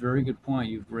make a very good point.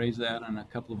 You've raised that on a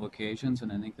couple of occasions,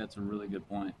 and I think that's a really good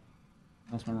point.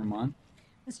 Councilmember Munn?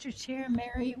 Mr. Chair,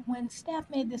 Mary, when staff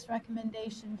made this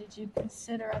recommendation, did you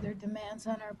consider other demands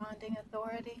on our bonding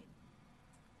authority?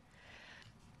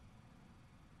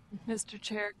 Mr.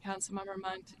 Chair, Councilmember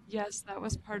Munt, yes, that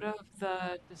was part of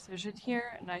the decision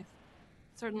here, and I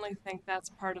certainly think that's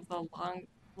part of the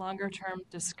longer-term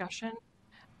discussion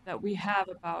that we have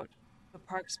about the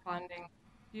parks bonding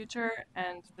future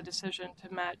and the decision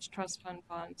to match trust fund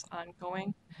bonds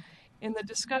ongoing. In the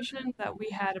discussion that we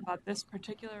had about this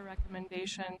particular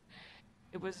recommendation,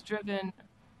 it was driven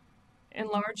in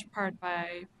large part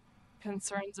by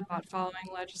concerns about following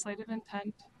legislative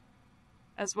intent,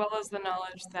 as well as the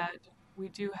knowledge that we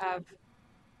do have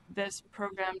this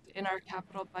programmed in our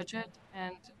capital budget,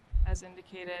 and as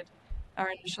indicated, our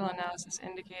initial analysis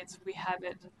indicates we have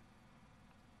it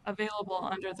available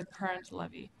under the current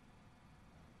levy.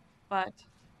 But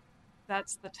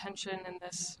that's the tension in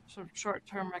this sort of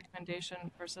short-term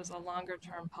recommendation versus a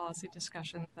longer-term policy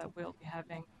discussion that we'll be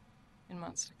having in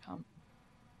months to come.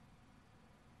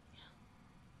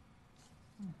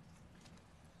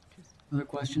 Other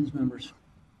questions, members?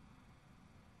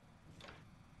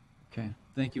 Okay,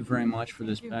 thank you very much for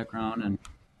this background, and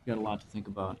we've got a lot to think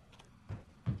about.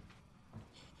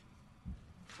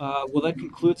 Well, that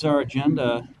concludes our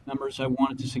agenda. Members, I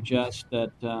wanted to suggest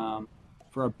that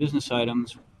for our business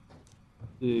items,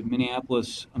 the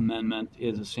Minneapolis amendment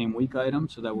is a same week item,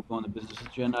 so that will go on the business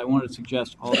agenda. I wanted to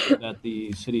suggest also that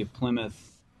the City of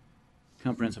Plymouth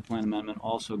comprehensive plan amendment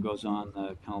also goes on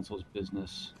the council's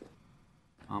business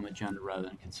agenda rather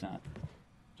than consent,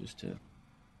 just to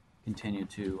continue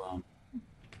to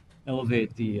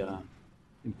elevate the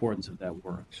importance of that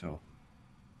work. So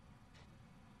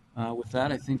with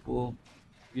that, I think we'll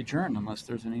be adjourned unless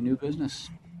there's any new business.